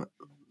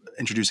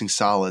introducing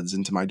solids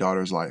into my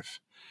daughter's life,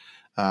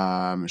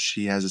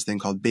 she has this thing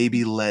called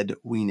baby-led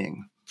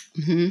weaning,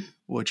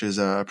 which is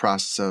a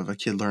process of a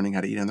kid learning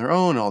how to eat on their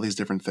own, all these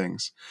different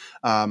things.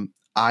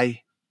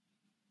 I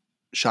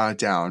shot it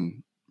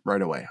down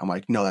right away. I'm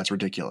like, no, that's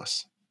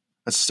ridiculous.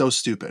 That's so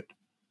stupid.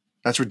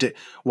 That's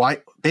ridiculous.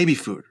 Why? Baby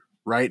food,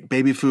 right?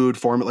 Baby food,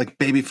 like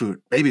baby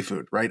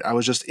food, right? I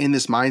was just in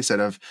this mindset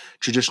of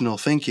traditional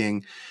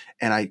thinking,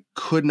 and I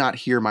could not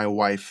hear my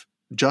wife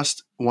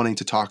just wanting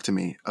to talk to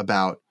me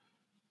about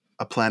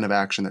a plan of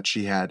action that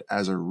she had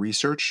as a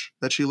research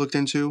that she looked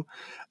into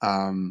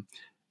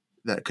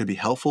that could be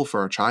helpful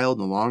for our child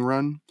in the long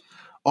run.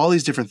 All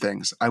these different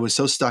things. I was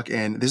so stuck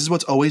in, this is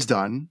what's always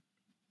done.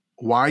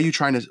 Why are you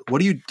trying to, what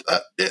do you,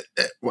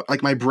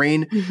 like my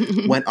brain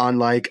went on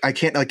like, I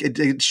can't, like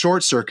it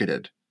short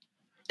circuited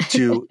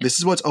to, this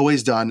is what's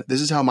always done.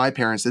 This is how my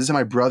parents, this is how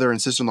my brother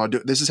and sister-in-law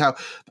do. This is how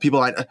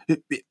people,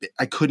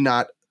 I could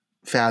not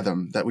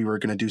fathom that we were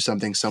going to do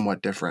something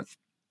somewhat different.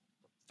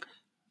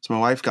 So my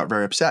wife got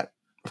very upset,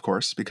 of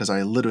course, because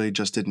I literally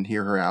just didn't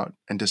hear her out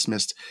and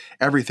dismissed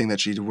everything that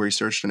she'd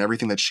researched and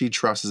everything that she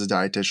trusts as a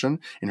dietitian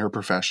in her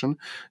profession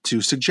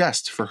to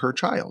suggest for her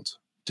child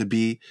to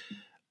be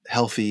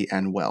healthy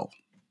and well.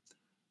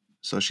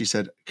 So she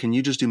said, can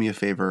you just do me a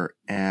favor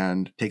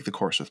and take the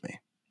course with me?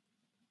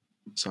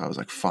 So I was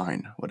like,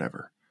 fine,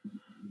 whatever.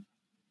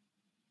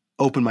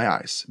 Opened my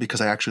eyes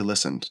because I actually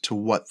listened to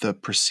what the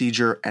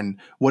procedure and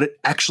what it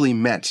actually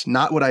meant,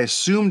 not what I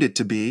assumed it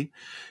to be,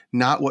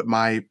 not what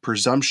my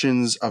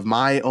presumptions of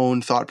my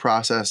own thought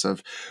process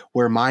of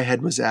where my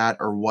head was at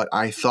or what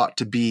I thought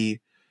to be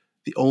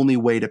the only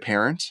way to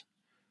parent.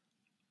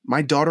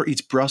 My daughter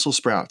eats Brussels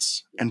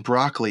sprouts and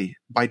broccoli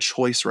by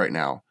choice right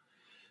now.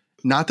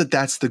 Not that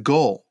that's the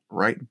goal,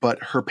 right?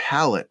 But her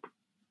palate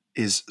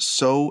is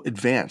so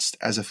advanced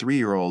as a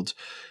 3-year-old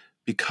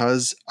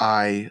because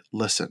I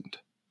listened.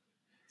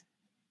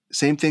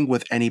 Same thing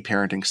with any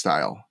parenting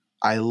style.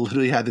 I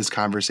literally had this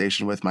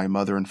conversation with my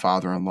mother and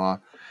father-in-law.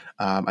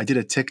 I did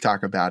a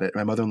TikTok about it.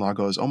 My mother-in-law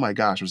goes, oh my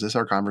gosh, was this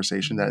our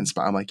conversation that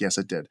inspired? I'm like, yes,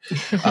 it did.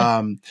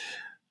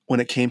 When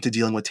it came to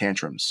dealing with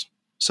tantrums.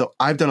 So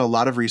I've done a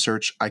lot of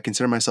research. I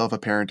consider myself a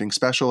parenting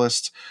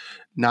specialist.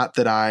 Not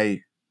that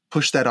I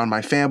push that on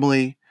my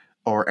family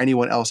or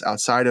anyone else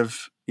outside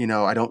of,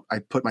 I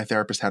put my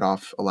therapist hat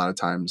off a lot of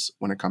times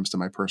when it comes to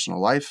my personal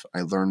life.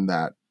 I learned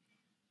that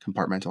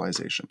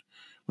compartmentalization.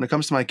 When it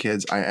comes to my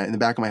kids, in the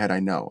back of my head, I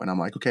know. And I'm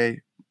like,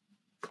 okay,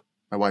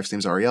 my wife's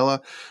name's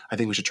Ariella. I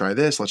think we should try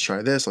this. Let's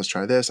try this. Let's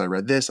try this. I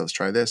read this. Let's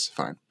try this.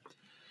 Fine.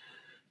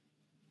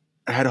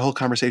 I had a whole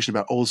conversation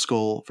about old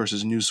school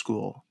versus new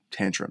school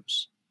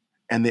tantrums.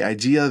 And the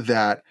idea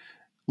that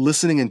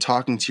listening and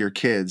talking to your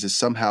kids is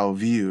somehow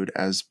viewed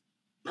as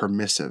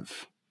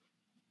permissive,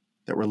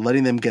 that we're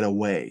letting them get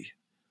away.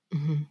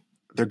 Mm-hmm.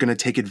 They're going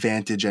to take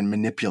advantage and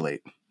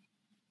manipulate.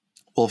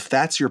 Well, if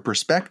that's your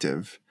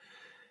perspective,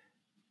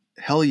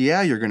 hell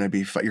yeah, you're going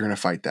to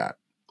fight that.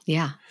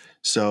 Yeah.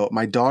 So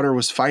my daughter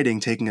was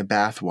fighting taking a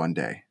bath one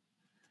day.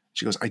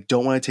 She goes, I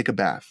don't want to take a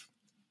bath.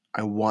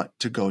 I want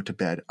to go to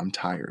bed. I'm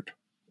tired.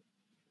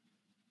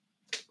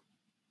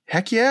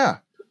 Heck yeah.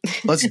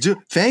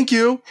 Thank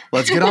you.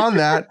 Let's get on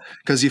that.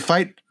 Because you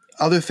fight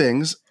other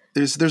things.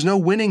 There's no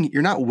winning.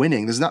 You're not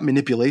winning. There's not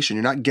manipulation.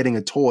 You're not getting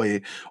a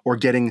toy or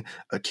getting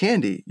a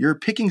candy. You're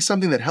picking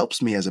something that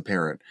helps me as a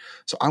parent.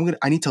 So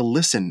I need to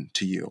listen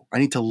to you. I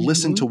need to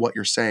listen to what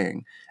you're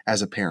saying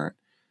as a parent.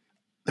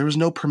 There was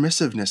no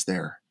permissiveness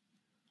there.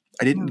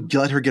 I didn't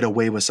let her get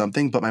away with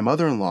something, but my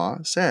mother-in-law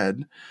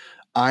said,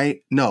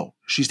 no,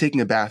 she's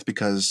taking a bath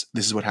because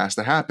this is what has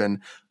to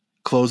happen.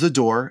 Close the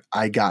door.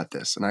 I got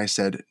this. And I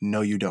said,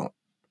 no, you don't.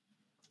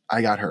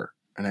 I got her.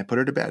 And I put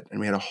her to bed and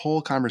we had a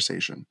whole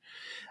conversation.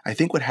 I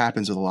think what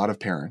happens with a lot of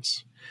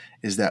parents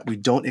is that we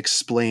don't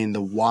explain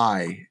the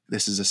why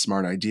this is a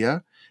smart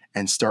idea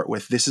and start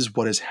with this is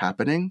what is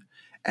happening.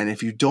 And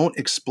if you don't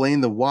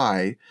explain the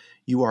why,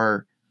 you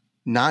are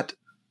not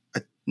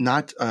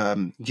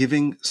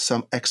giving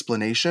some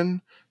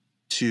explanation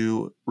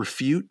to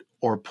refute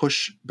or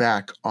push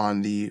back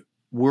on the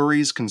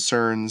worries,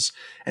 concerns,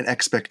 and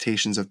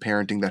expectations of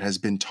parenting that has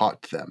been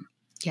taught to them.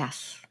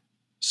 Yes.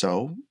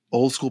 So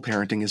Old school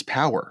parenting is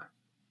power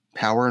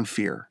and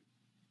fear,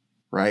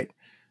 right?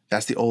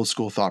 That's the old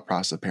school thought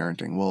process of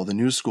parenting. Well, the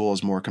new school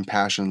is more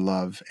compassion,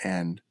 love,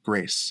 and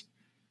grace.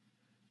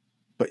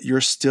 But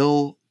you're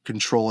still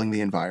controlling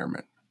the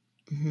environment.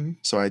 Mm-hmm.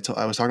 So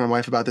I was talking to my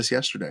wife about this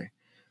yesterday.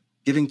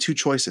 Giving 2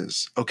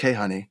 choices. Okay,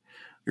 honey,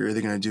 you're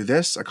either going to do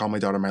this. I call my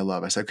daughter my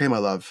love. I said, okay, my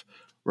love,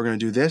 we're going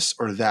to do this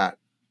or that.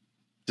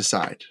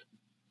 Decide.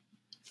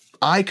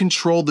 I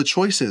controlled the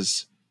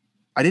choices.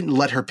 I didn't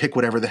let her pick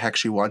whatever the heck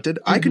she wanted.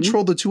 I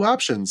controlled the 2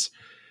 options.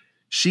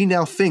 She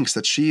now thinks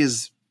that she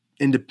is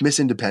Miss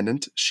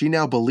Independent. She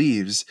now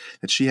believes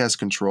that she has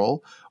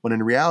control, when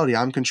in reality,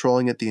 I'm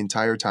controlling it the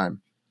entire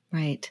time.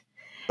 Right.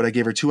 But I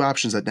gave her 2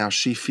 options that now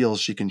she feels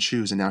she can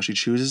choose, and now she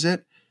chooses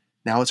it.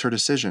 Now it's her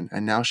decision,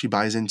 and now she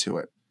buys into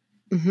it.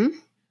 Mm-hmm.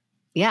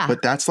 Yeah.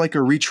 But that's like a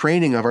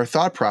retraining of our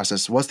thought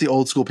process. What's the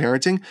old school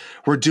parenting?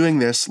 We're doing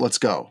this. Let's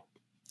go.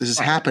 This is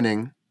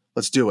happening.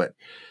 Let's do it.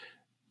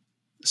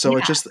 So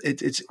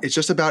it's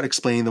just about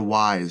explaining the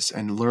whys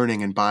and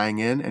learning and buying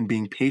in and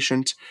being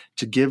patient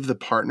to give the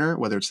partner,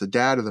 whether it's the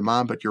dad or the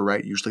mom, but you're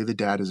right, usually the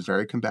dad is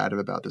very combative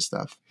about this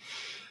stuff.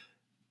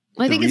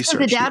 Well, I think it's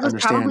because the dad was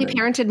probably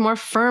parented more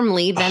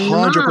firmly than the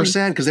mom.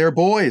 100%, because they were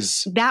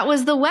boys. That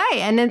was the way.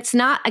 And it's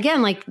not,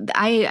 again, like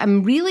I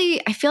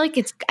feel like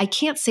I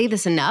can't say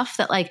this enough,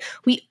 that like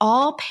we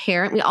all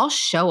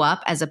show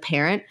up as a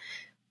parent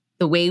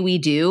the way we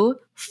do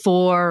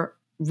for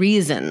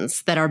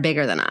reasons that are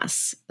bigger than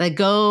us, that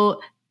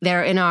go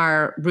there in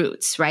our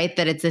roots, right?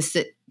 That it's this,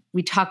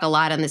 we talk a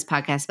lot on this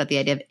podcast about the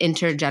idea of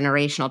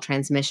intergenerational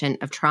transmission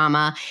of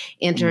trauma,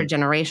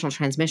 intergenerational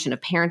transmission of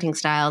parenting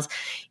styles.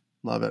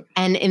 Love it.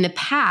 And in the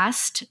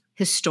past,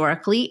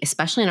 historically,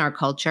 especially in our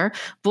culture,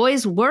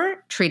 boys were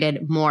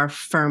treated more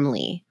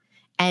firmly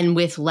and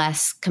with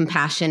less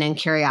compassion and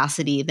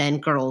curiosity than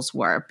girls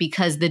were,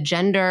 because the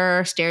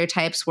gender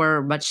stereotypes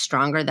were much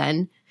stronger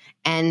then.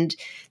 And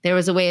there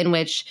was a way in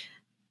which,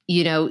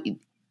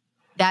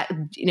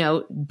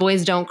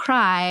 boys don't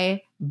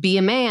cry, be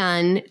a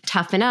man,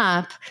 toughen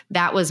up.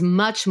 That was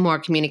much more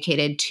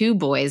communicated to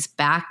boys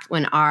back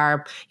when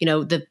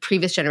the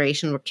previous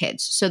generation were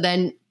kids. So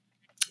then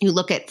you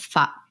look at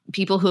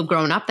people who have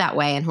grown up that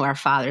way and who are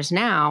fathers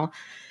now,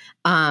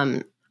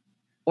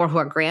 or who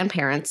are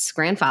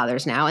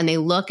grandfathers now, and they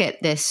look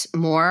at this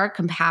more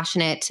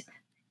compassionate,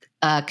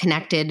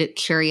 connected,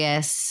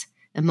 curious,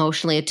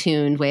 emotionally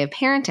attuned way of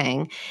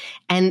parenting.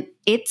 And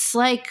it's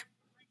like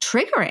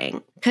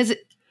triggering, because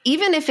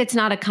even if it's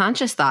not a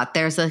conscious thought,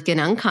 there's like an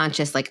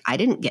unconscious, like, I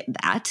didn't get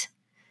that.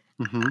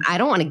 Mm-hmm. I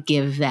don't want to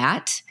give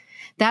that.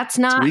 That's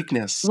not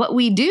weakness. What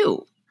we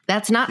do.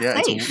 That's not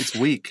safe. It's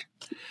weak.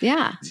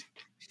 Yeah.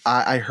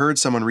 I heard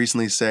someone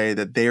recently say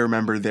that they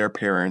remember their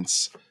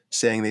parents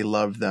saying they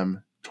loved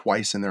them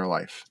twice in their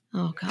life.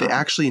 Oh, God. They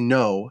actually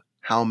know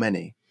how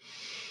many.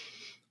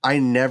 I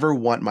never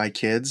want my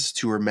kids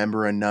to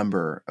remember a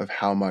number of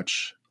how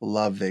much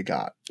love they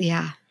got.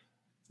 Yeah.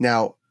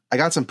 Now, I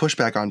got some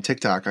pushback on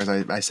TikTok as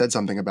I said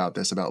something about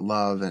this, about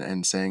love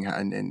and saying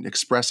and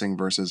expressing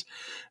versus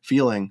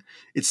feeling.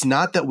 It's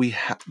not that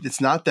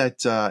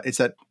it's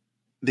that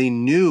they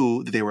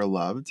knew that they were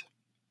loved,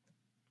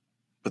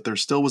 but there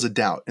still was a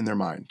doubt in their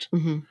mind.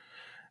 Mm-hmm.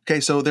 Okay,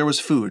 so there was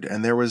food,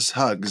 and there was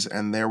hugs,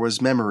 and there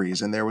was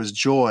memories, and there was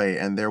joy,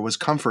 and there was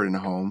comfort in a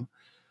home.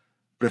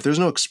 But if there's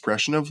no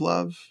expression of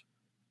love,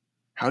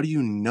 how do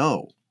you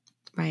know?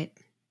 Right.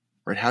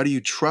 Right? How do you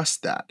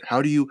trust that?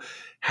 How do you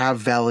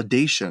have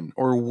validation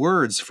or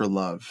words for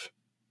love?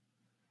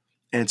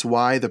 And it's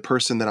why the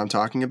person that I'm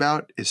talking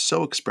about is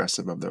so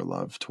expressive of their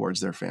love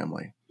towards their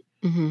family.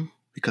 Mm-hmm.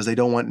 Because they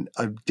don't want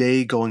a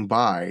day going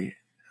by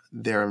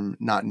they're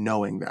not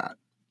knowing that.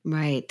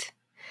 Right.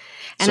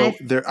 And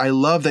so I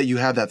love that you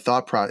have that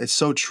thought process. It's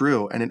so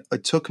true. And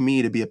it took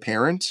me to be a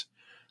parent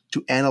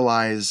to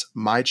analyze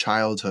my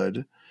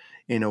childhood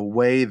in a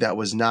way that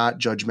was not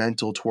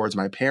judgmental towards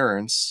my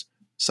parents.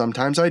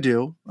 Sometimes I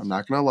do. I'm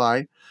not going to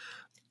lie.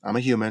 I'm a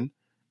human.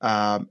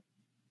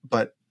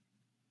 But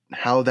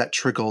how that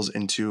trickles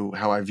into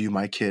how I view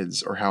my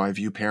kids or how I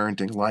view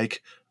parenting.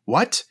 Like,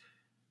 what?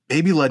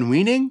 Baby-led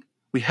weaning?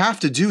 We have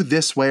to do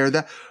this way or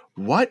that.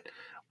 What?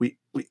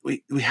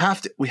 We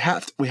have to.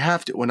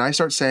 When I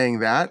start saying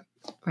that,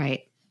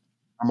 right,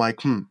 I'm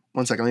like, 1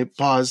 second, let me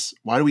pause.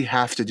 Why do we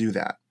have to do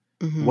that?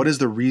 Mm-hmm. What is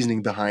the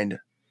reasoning behind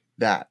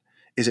that?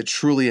 Is it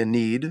truly a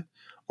need,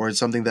 or is it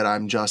something that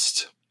I'm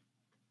just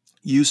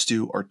used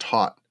to or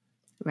taught?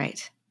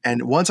 Right.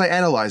 And once I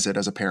analyze it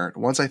as a parent,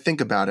 once I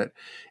think about it,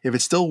 if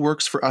it still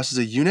works for us as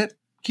a unit,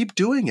 keep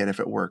doing it if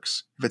it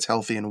works, if it's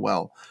healthy and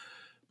well.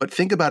 But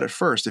think about it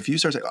first. If you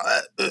start saying,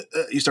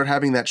 you start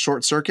having that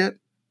short circuit,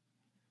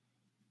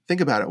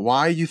 think about it.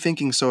 Why are you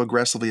thinking so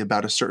aggressively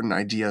about a certain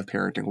idea of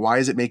parenting? Why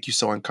does it make you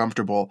so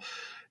uncomfortable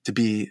to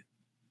be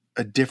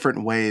a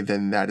different way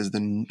than that is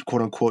the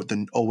quote unquote,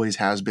 the always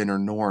has been or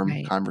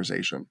norm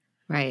conversation?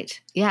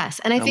 Right. Yes.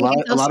 And I think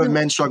a lot of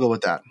men struggle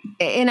with that.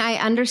 And I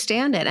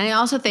understand it. And I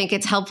also think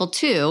it's helpful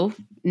too,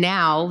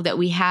 now that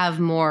we have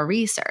more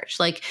research.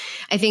 Like,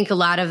 I think a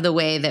lot of the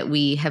way that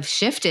we have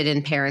shifted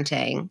in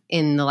parenting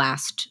in the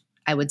last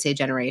I would say,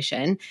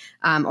 generation,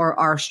 or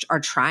are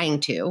trying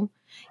to,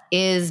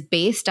 is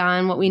based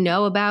on what we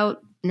know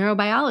about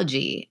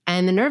neurobiology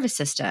and the nervous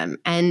system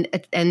and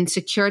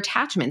secure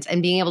attachments,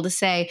 and being able to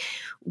say,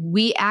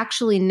 we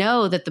actually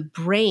know that the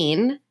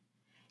brain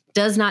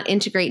does not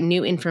integrate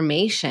new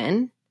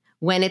information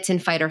when it's in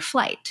fight or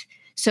flight.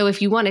 So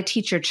if you want to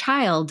teach your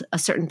child a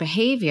certain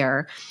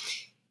behavior,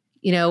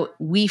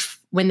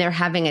 when they're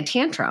having a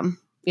tantrum,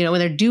 when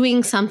they're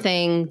doing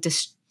something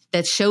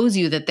that shows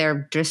you that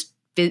they're just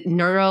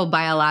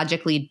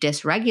neurobiologically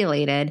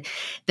dysregulated,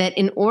 that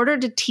in order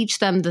to teach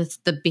them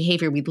the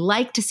behavior we'd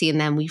like to see in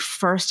them, we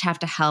first have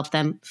to help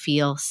them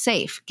feel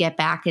safe, get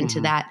back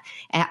into that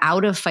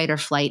out of fight or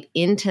flight,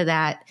 into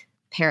that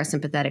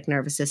parasympathetic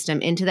nervous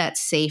system, into that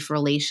safe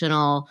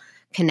relational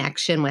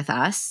connection with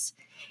us.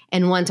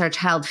 And once our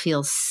child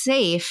feels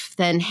safe,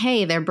 then,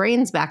 hey, their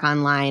brain's back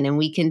online, and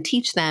we can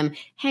teach them,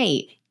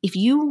 hey, if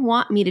you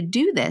want me to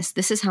do this,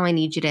 this is how I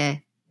need you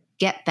to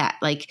get that.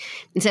 Like,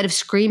 instead of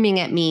screaming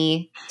at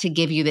me to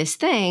give you this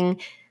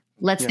thing,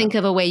 let's think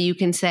of a way you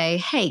can say,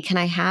 hey, can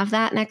I have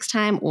that next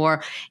time?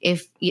 Or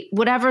if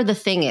whatever the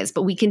thing is,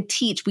 but we can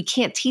teach. We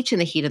can't teach in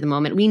the heat of the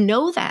moment. We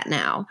know that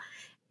now.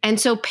 And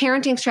so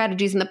parenting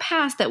strategies in the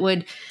past that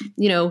would,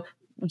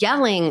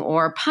 yelling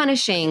or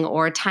punishing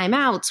or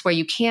timeouts, where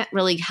you can't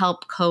really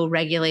help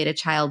co-regulate a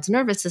child's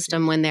nervous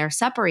system when they're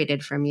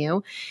separated from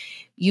you,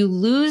 you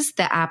lose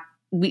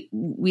we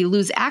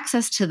lose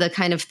access to the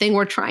kind of thing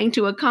we're trying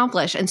to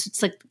accomplish. And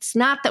so it's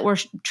not that we're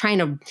trying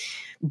to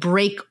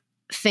break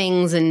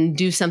things and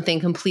do something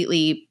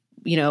completely,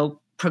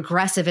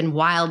 progressive and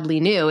wildly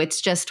new. It's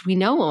just, we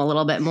know a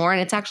little bit more,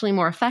 and it's actually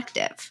more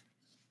effective.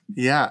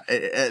 Yeah,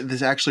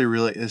 this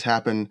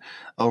happened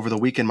over the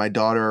weekend. My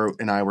daughter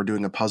and I were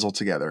doing a puzzle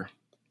together.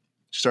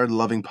 She started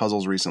loving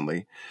puzzles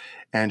recently,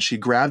 and she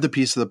grabbed a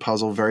piece of the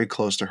puzzle very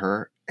close to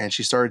her, and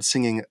she started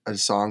singing a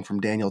song from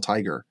Daniel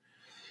Tiger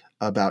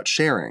about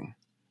sharing.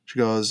 She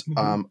goes,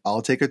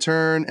 I'll take a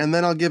turn and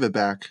then I'll give it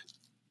back.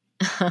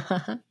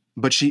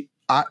 But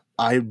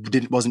I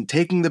wasn't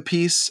taking the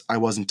piece. I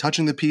wasn't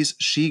touching the piece.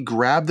 She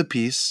grabbed the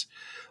piece,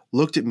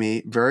 looked at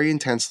me very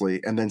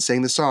intensely, and then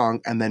sang the song,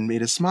 and then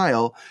made a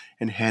smile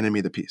and handed me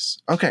the piece.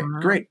 Okay,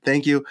 great.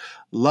 Thank you.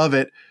 Love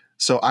it.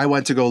 So I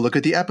went to go look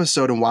at the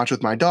episode and watch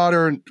with my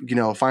daughter. And,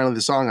 finally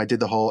the song, I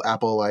did the whole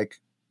Apple,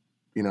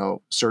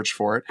 search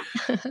for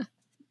it.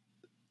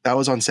 That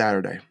was on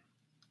Saturday.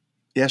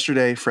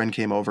 Yesterday, a friend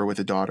came over with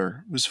a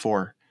daughter who was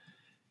 4,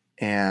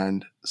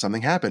 and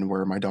something happened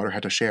where my daughter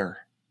had to share,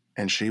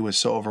 and she was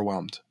so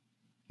overwhelmed.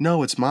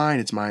 No, it's mine.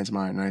 It's mine. It's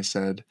mine. And I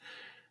said,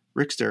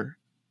 Rickster,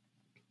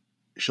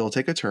 she'll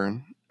take a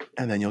turn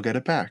and then you'll get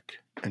it back.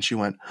 And she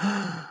went,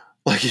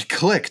 like it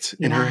clicked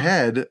in her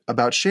head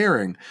about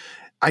sharing.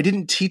 I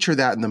didn't teach her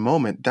that in the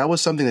moment. That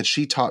was something that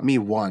she taught me,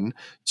 1.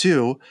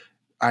 2,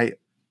 I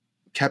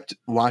kept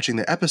watching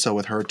the episode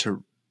with her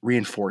to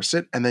reinforce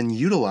it and then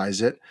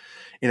utilize it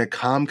in a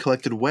calm,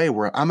 collected way,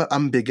 where I'm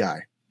a big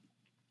guy.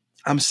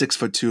 I'm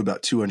 6'2",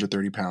 about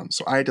 230 pounds.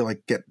 So I had to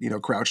get,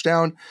 crouch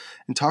down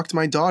and talk to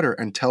my daughter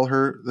and tell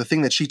her the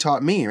thing that she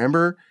taught me.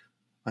 Remember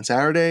on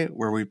Saturday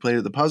where we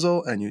played the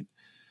puzzle, and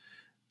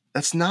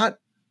that's not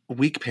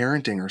weak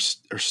parenting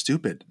or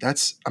stupid.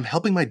 I'm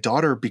helping my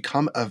daughter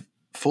become a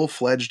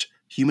full-fledged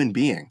human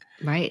being,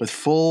 right, with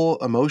full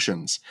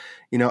emotions,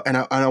 and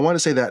I want to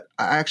say that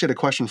I actually had a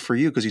question for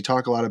you, because you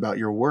talk a lot about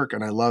your work,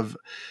 and I love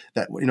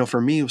that, for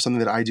me, something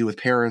that I do with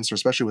parents, or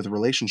especially with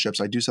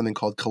relationships, I do something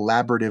called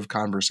collaborative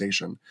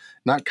conversation,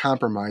 not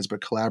compromise, but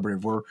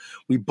collaborative, where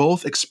we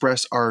both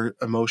express our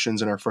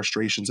emotions and our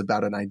frustrations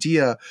about an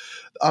idea,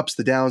 the ups,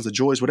 the downs, the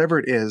joys, whatever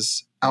it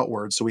is,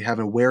 outward, so we have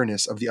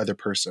awareness of the other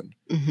person.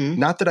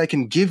 Not that I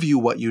can give you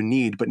what you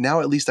need, but now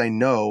at least I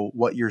know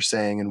what you're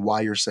saying and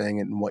why you're saying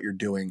it and what you're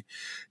doing,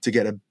 to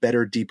get a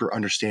better, deeper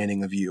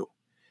understanding of you.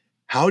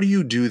 How do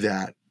you do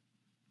that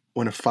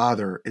when a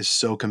father is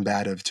so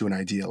combative to an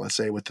idea? Let's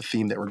say with the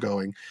theme that we're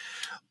going,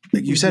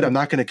 like you said, I'm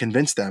not going to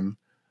convince them.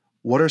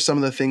 What are some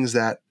of the things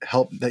that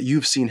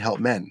you've seen help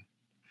men?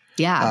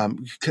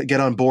 Get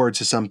on board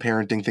to some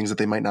parenting things that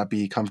they might not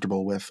be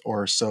comfortable with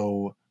or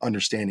so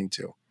understanding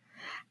to.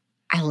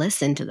 I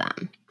listen to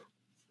them.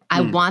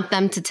 I want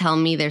them to tell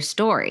me their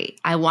story.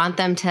 I want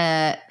them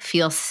to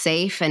feel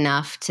safe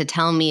enough to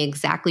tell me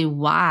exactly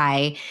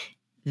why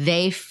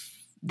they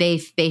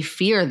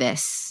fear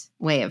this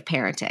way of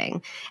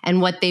parenting,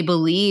 and what they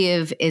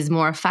believe is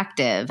more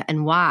effective,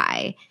 and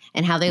why,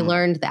 and how they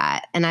learned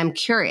that. And I'm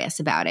curious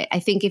about it. I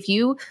think if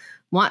you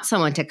want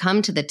someone to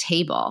come to the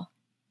table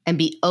and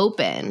be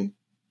open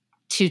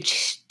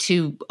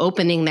to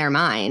opening their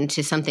mind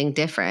to something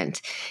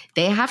different,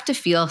 they have to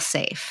feel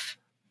safe.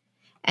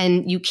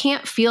 And you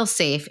can't feel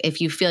safe if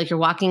you feel like you're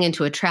walking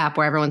into a trap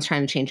where everyone's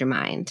trying to change your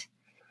mind.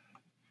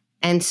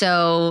 And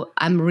so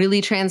I'm really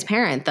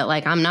transparent that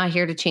I'm not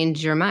here to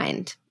change your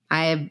mind.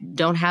 I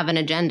don't have an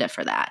agenda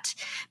for that.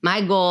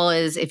 My goal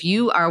is, if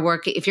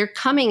you're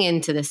coming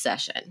into this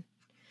session,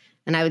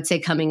 and I would say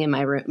coming in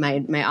my room,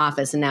 my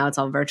office, and now it's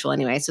all virtual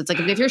anyway. So it's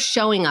if you're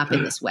showing up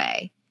in this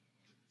way,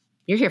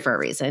 you're here for a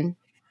reason.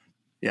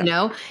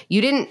 Yeah.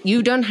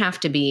 You don't have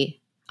to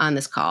be on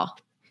this call.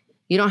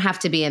 You don't have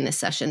to be in this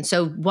session.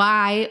 So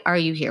why are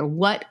you here?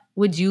 What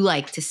would you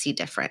like to see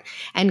different?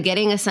 And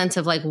getting a sense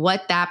of like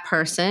what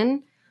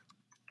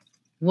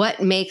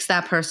makes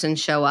that person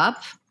show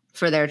up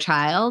for their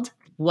child?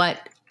 What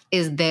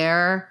is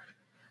their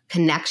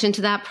connection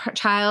to that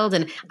child?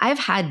 And I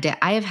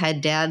have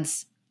had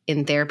dads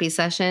in therapy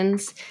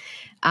sessions.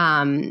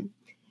 I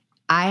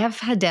have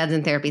had dads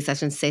in therapy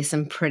sessions say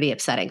some pretty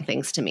upsetting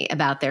things to me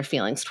about their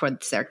feelings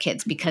towards their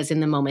kids, because in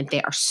the moment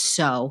they are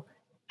so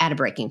at a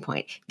breaking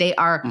point. They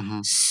are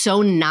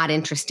so not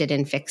interested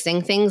in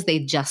fixing things. They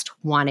just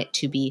want it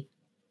to be,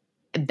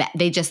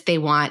 they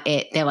want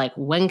it. They're like,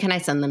 when can I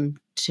send them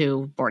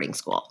to boarding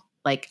school?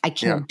 Like, I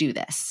can't do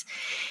this.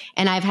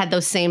 And I've had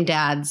those same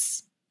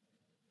dads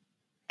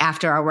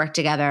after our work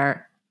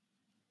together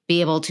be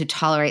able to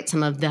tolerate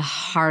some of the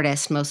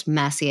hardest, most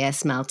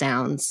messiest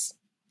meltdowns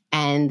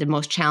and the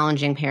most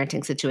challenging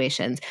parenting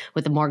situations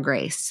with more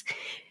grace.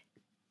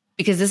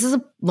 Because this is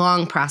a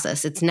long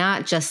process. It's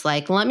not just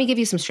like, let me give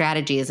you some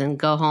strategies and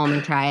go home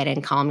and try it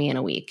and call me in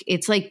a week.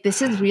 It's like,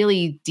 this is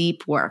really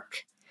deep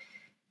work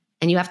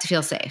and you have to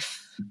feel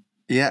safe.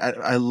 Yeah.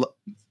 I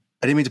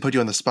didn't mean to put you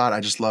on the spot. I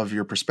just love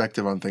your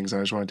perspective on things. I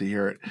just wanted to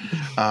hear it.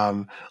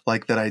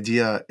 Like, that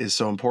idea is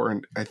so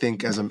important. I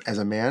think as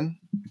a man,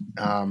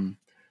 the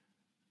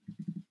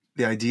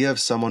idea of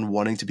someone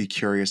wanting to be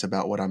curious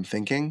about what I'm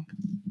thinking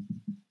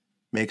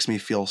makes me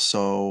feel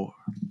so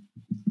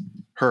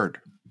heard.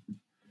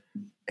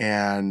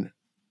 And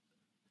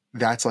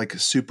that's like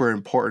super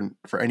important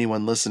for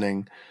anyone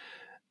listening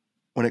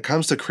when it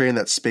comes to creating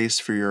that space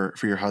for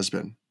your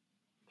husband,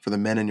 for the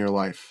men in your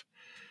life.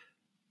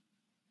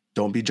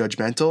 Don't be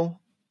judgmental.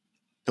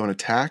 Don't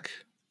attack.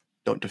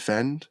 Don't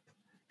defend.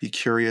 Be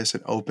curious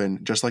and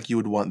open, just like you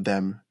would want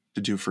them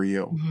to do for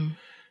you.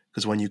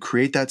 Because when you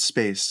create that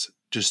space,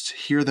 just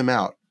hear them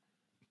out.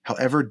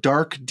 However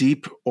dark,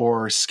 deep,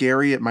 or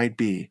scary it might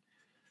be,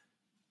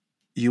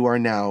 you are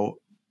now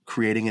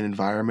creating an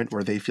environment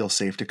where they feel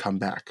safe to come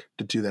back,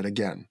 to do that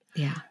again,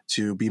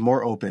 to be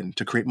more open,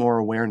 to create more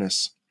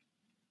awareness,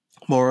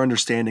 more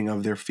understanding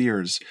of their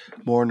fears,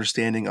 more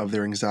understanding of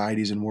their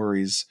anxieties and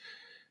worries,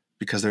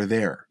 because they're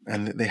there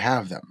and they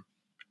have them.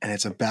 And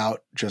it's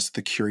about just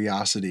the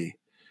curiosity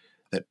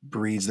that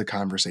breeds the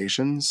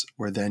conversations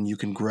where then you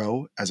can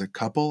grow as a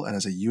couple and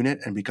as a unit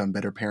and become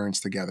better parents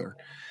together.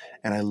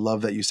 And I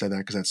love that you said that,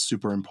 because that's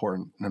super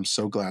important. And I'm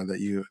so glad that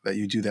you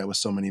do that with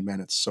so many men.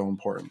 It's so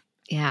important.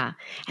 Yeah.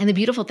 And the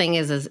beautiful thing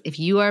is if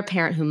you are a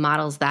parent who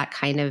models that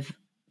kind of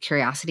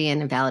curiosity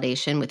and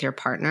validation with your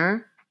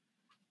partner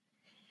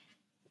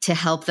to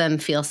help them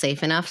feel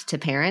safe enough to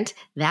parent,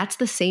 that's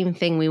the same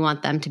thing we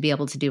want them to be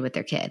able to do with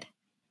their kid,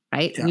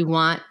 right? Yeah. We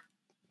want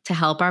to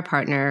help our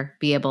partner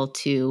be able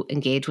to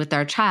engage with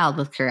our child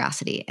with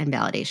curiosity and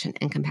validation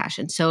and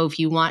compassion. So if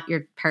you want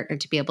your partner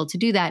to be able to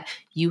do that,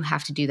 you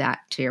have to do that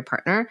to your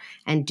partner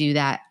and do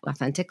that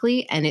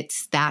authentically. And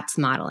that's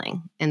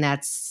modeling. And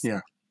that's,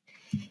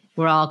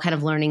 we're all kind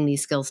of learning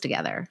these skills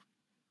together.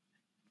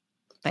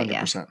 But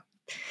 100%.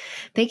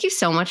 Thank you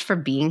so much for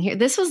being here.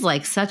 This was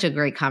like such a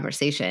great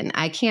conversation.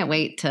 I can't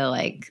wait to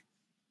like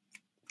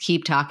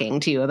keep talking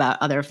to you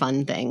about other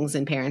fun things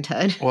in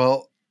parenthood.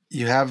 Well,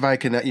 you have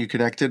you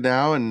connected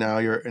now, and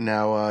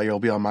now you'll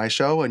be on my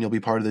show, and you'll be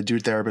part of the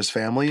Dude Therapist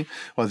family,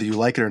 whether you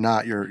like it or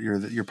not.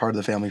 You're part of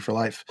the family for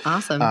life.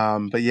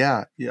 Awesome. But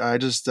I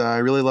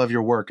really love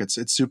your work.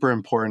 It's super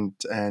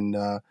important, and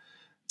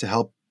to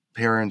help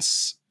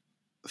parents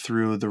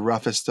through the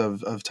roughest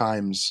of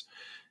times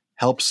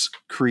helps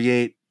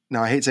create.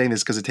 Now, I hate saying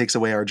this because it takes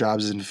away our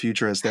jobs in the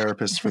future as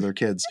therapists for their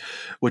kids,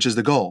 which is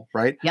the goal,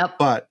 right? Yep.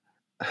 But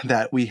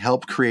that we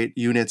help create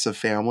units of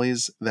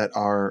families that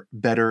are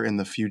better in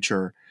the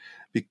future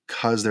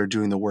because they're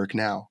doing the work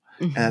now.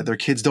 And that their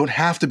kids don't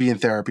have to be in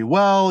therapy.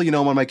 Well,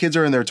 when my kids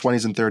are in their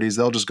 20s and 30s,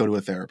 they'll just go to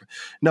a therapist.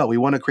 No, we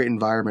want to create an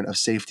environment of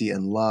safety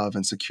and love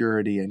and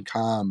security and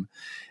calm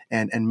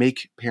and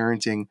make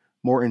parenting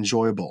more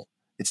enjoyable.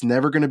 It's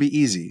never going to be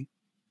easy,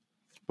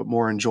 but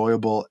more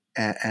enjoyable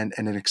and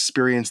an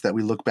experience that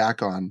we look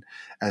back on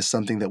as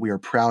something that we are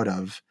proud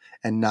of.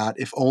 And not,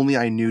 if only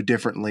I knew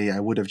differently, I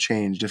would have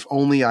changed. If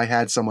only I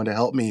had someone to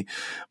help me,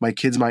 my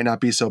kids might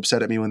not be so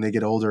upset at me when they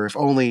get older. If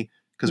only,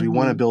 because we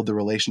want to build the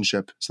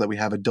relationship so that we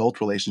have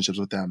adult relationships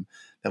with them,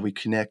 that we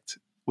connect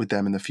with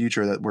them in the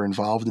future, that we're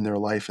involved in their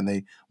life and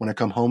they want to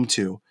come home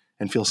to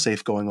and feel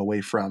safe going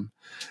away from.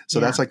 So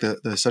that's like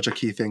such a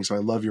key thing. So I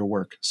love your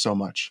work so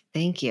much.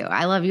 Thank you.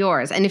 I love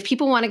yours. And if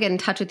people want to get in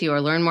touch with you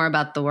or learn more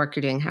about the work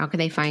you're doing, how can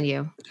they find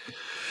you?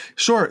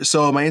 Sure.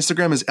 So my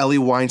Instagram is Eli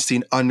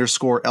Weinstein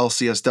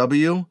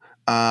 _LCSW.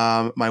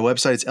 My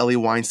website is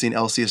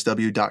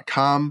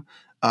eliweinsteinlcsw.com.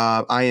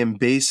 I am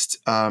based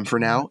for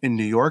now in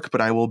New York, but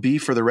I will be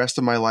for the rest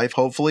of my life,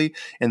 hopefully,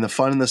 in the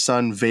fun in the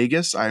sun,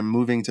 Vegas. I'm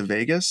moving to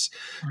Vegas.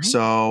 Nice.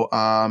 So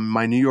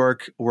my New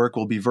York work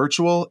will be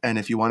virtual. And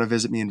if you want to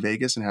visit me in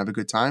Vegas and have a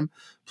good time,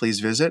 please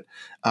visit.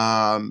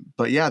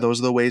 But yeah, those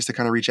are the ways to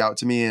kind of reach out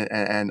to me.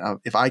 And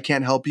if I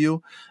can't help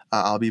you,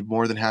 I'll be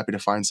more than happy to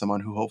find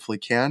someone who hopefully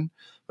can.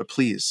 but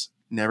please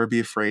never be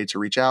afraid to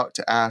reach out,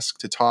 to ask,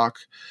 to talk,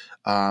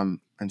 and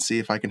see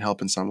if I can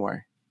help in some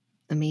way.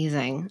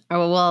 Amazing.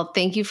 Oh, well,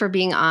 thank you for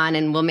being on,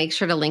 and we'll make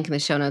sure to link in the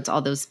show notes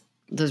all those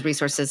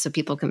resources so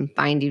people can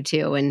find you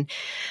too, and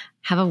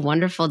have a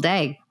wonderful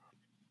day.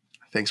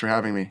 Thanks for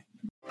having me.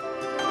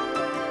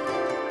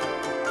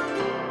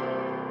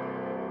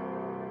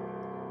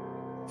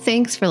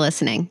 Thanks for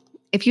listening.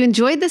 If you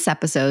enjoyed this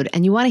episode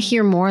and you want to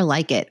hear more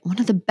like it, one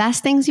of the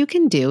best things you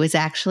can do is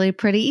actually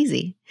pretty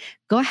easy.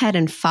 Go ahead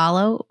and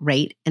follow,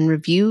 rate, and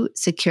review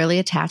Securely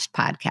Attached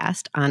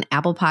Podcast on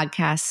Apple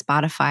Podcasts,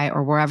 Spotify,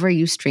 or wherever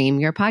you stream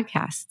your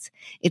podcasts.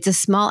 It's a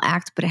small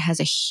act, but it has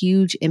a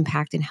huge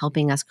impact in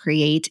helping us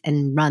create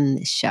and run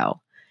this show.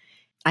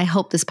 I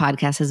hope this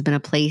podcast has been a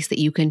place that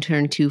you can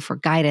turn to for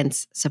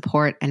guidance,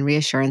 support, and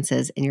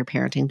reassurances in your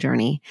parenting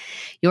journey.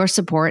 Your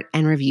support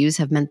and reviews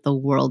have meant the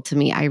world to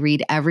me. I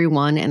read every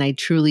one, and I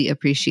truly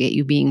appreciate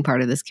you being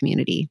part of this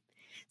community.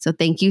 So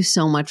thank you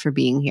so much for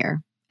being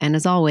here. And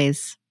as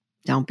always,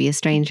 don't be a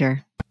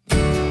stranger.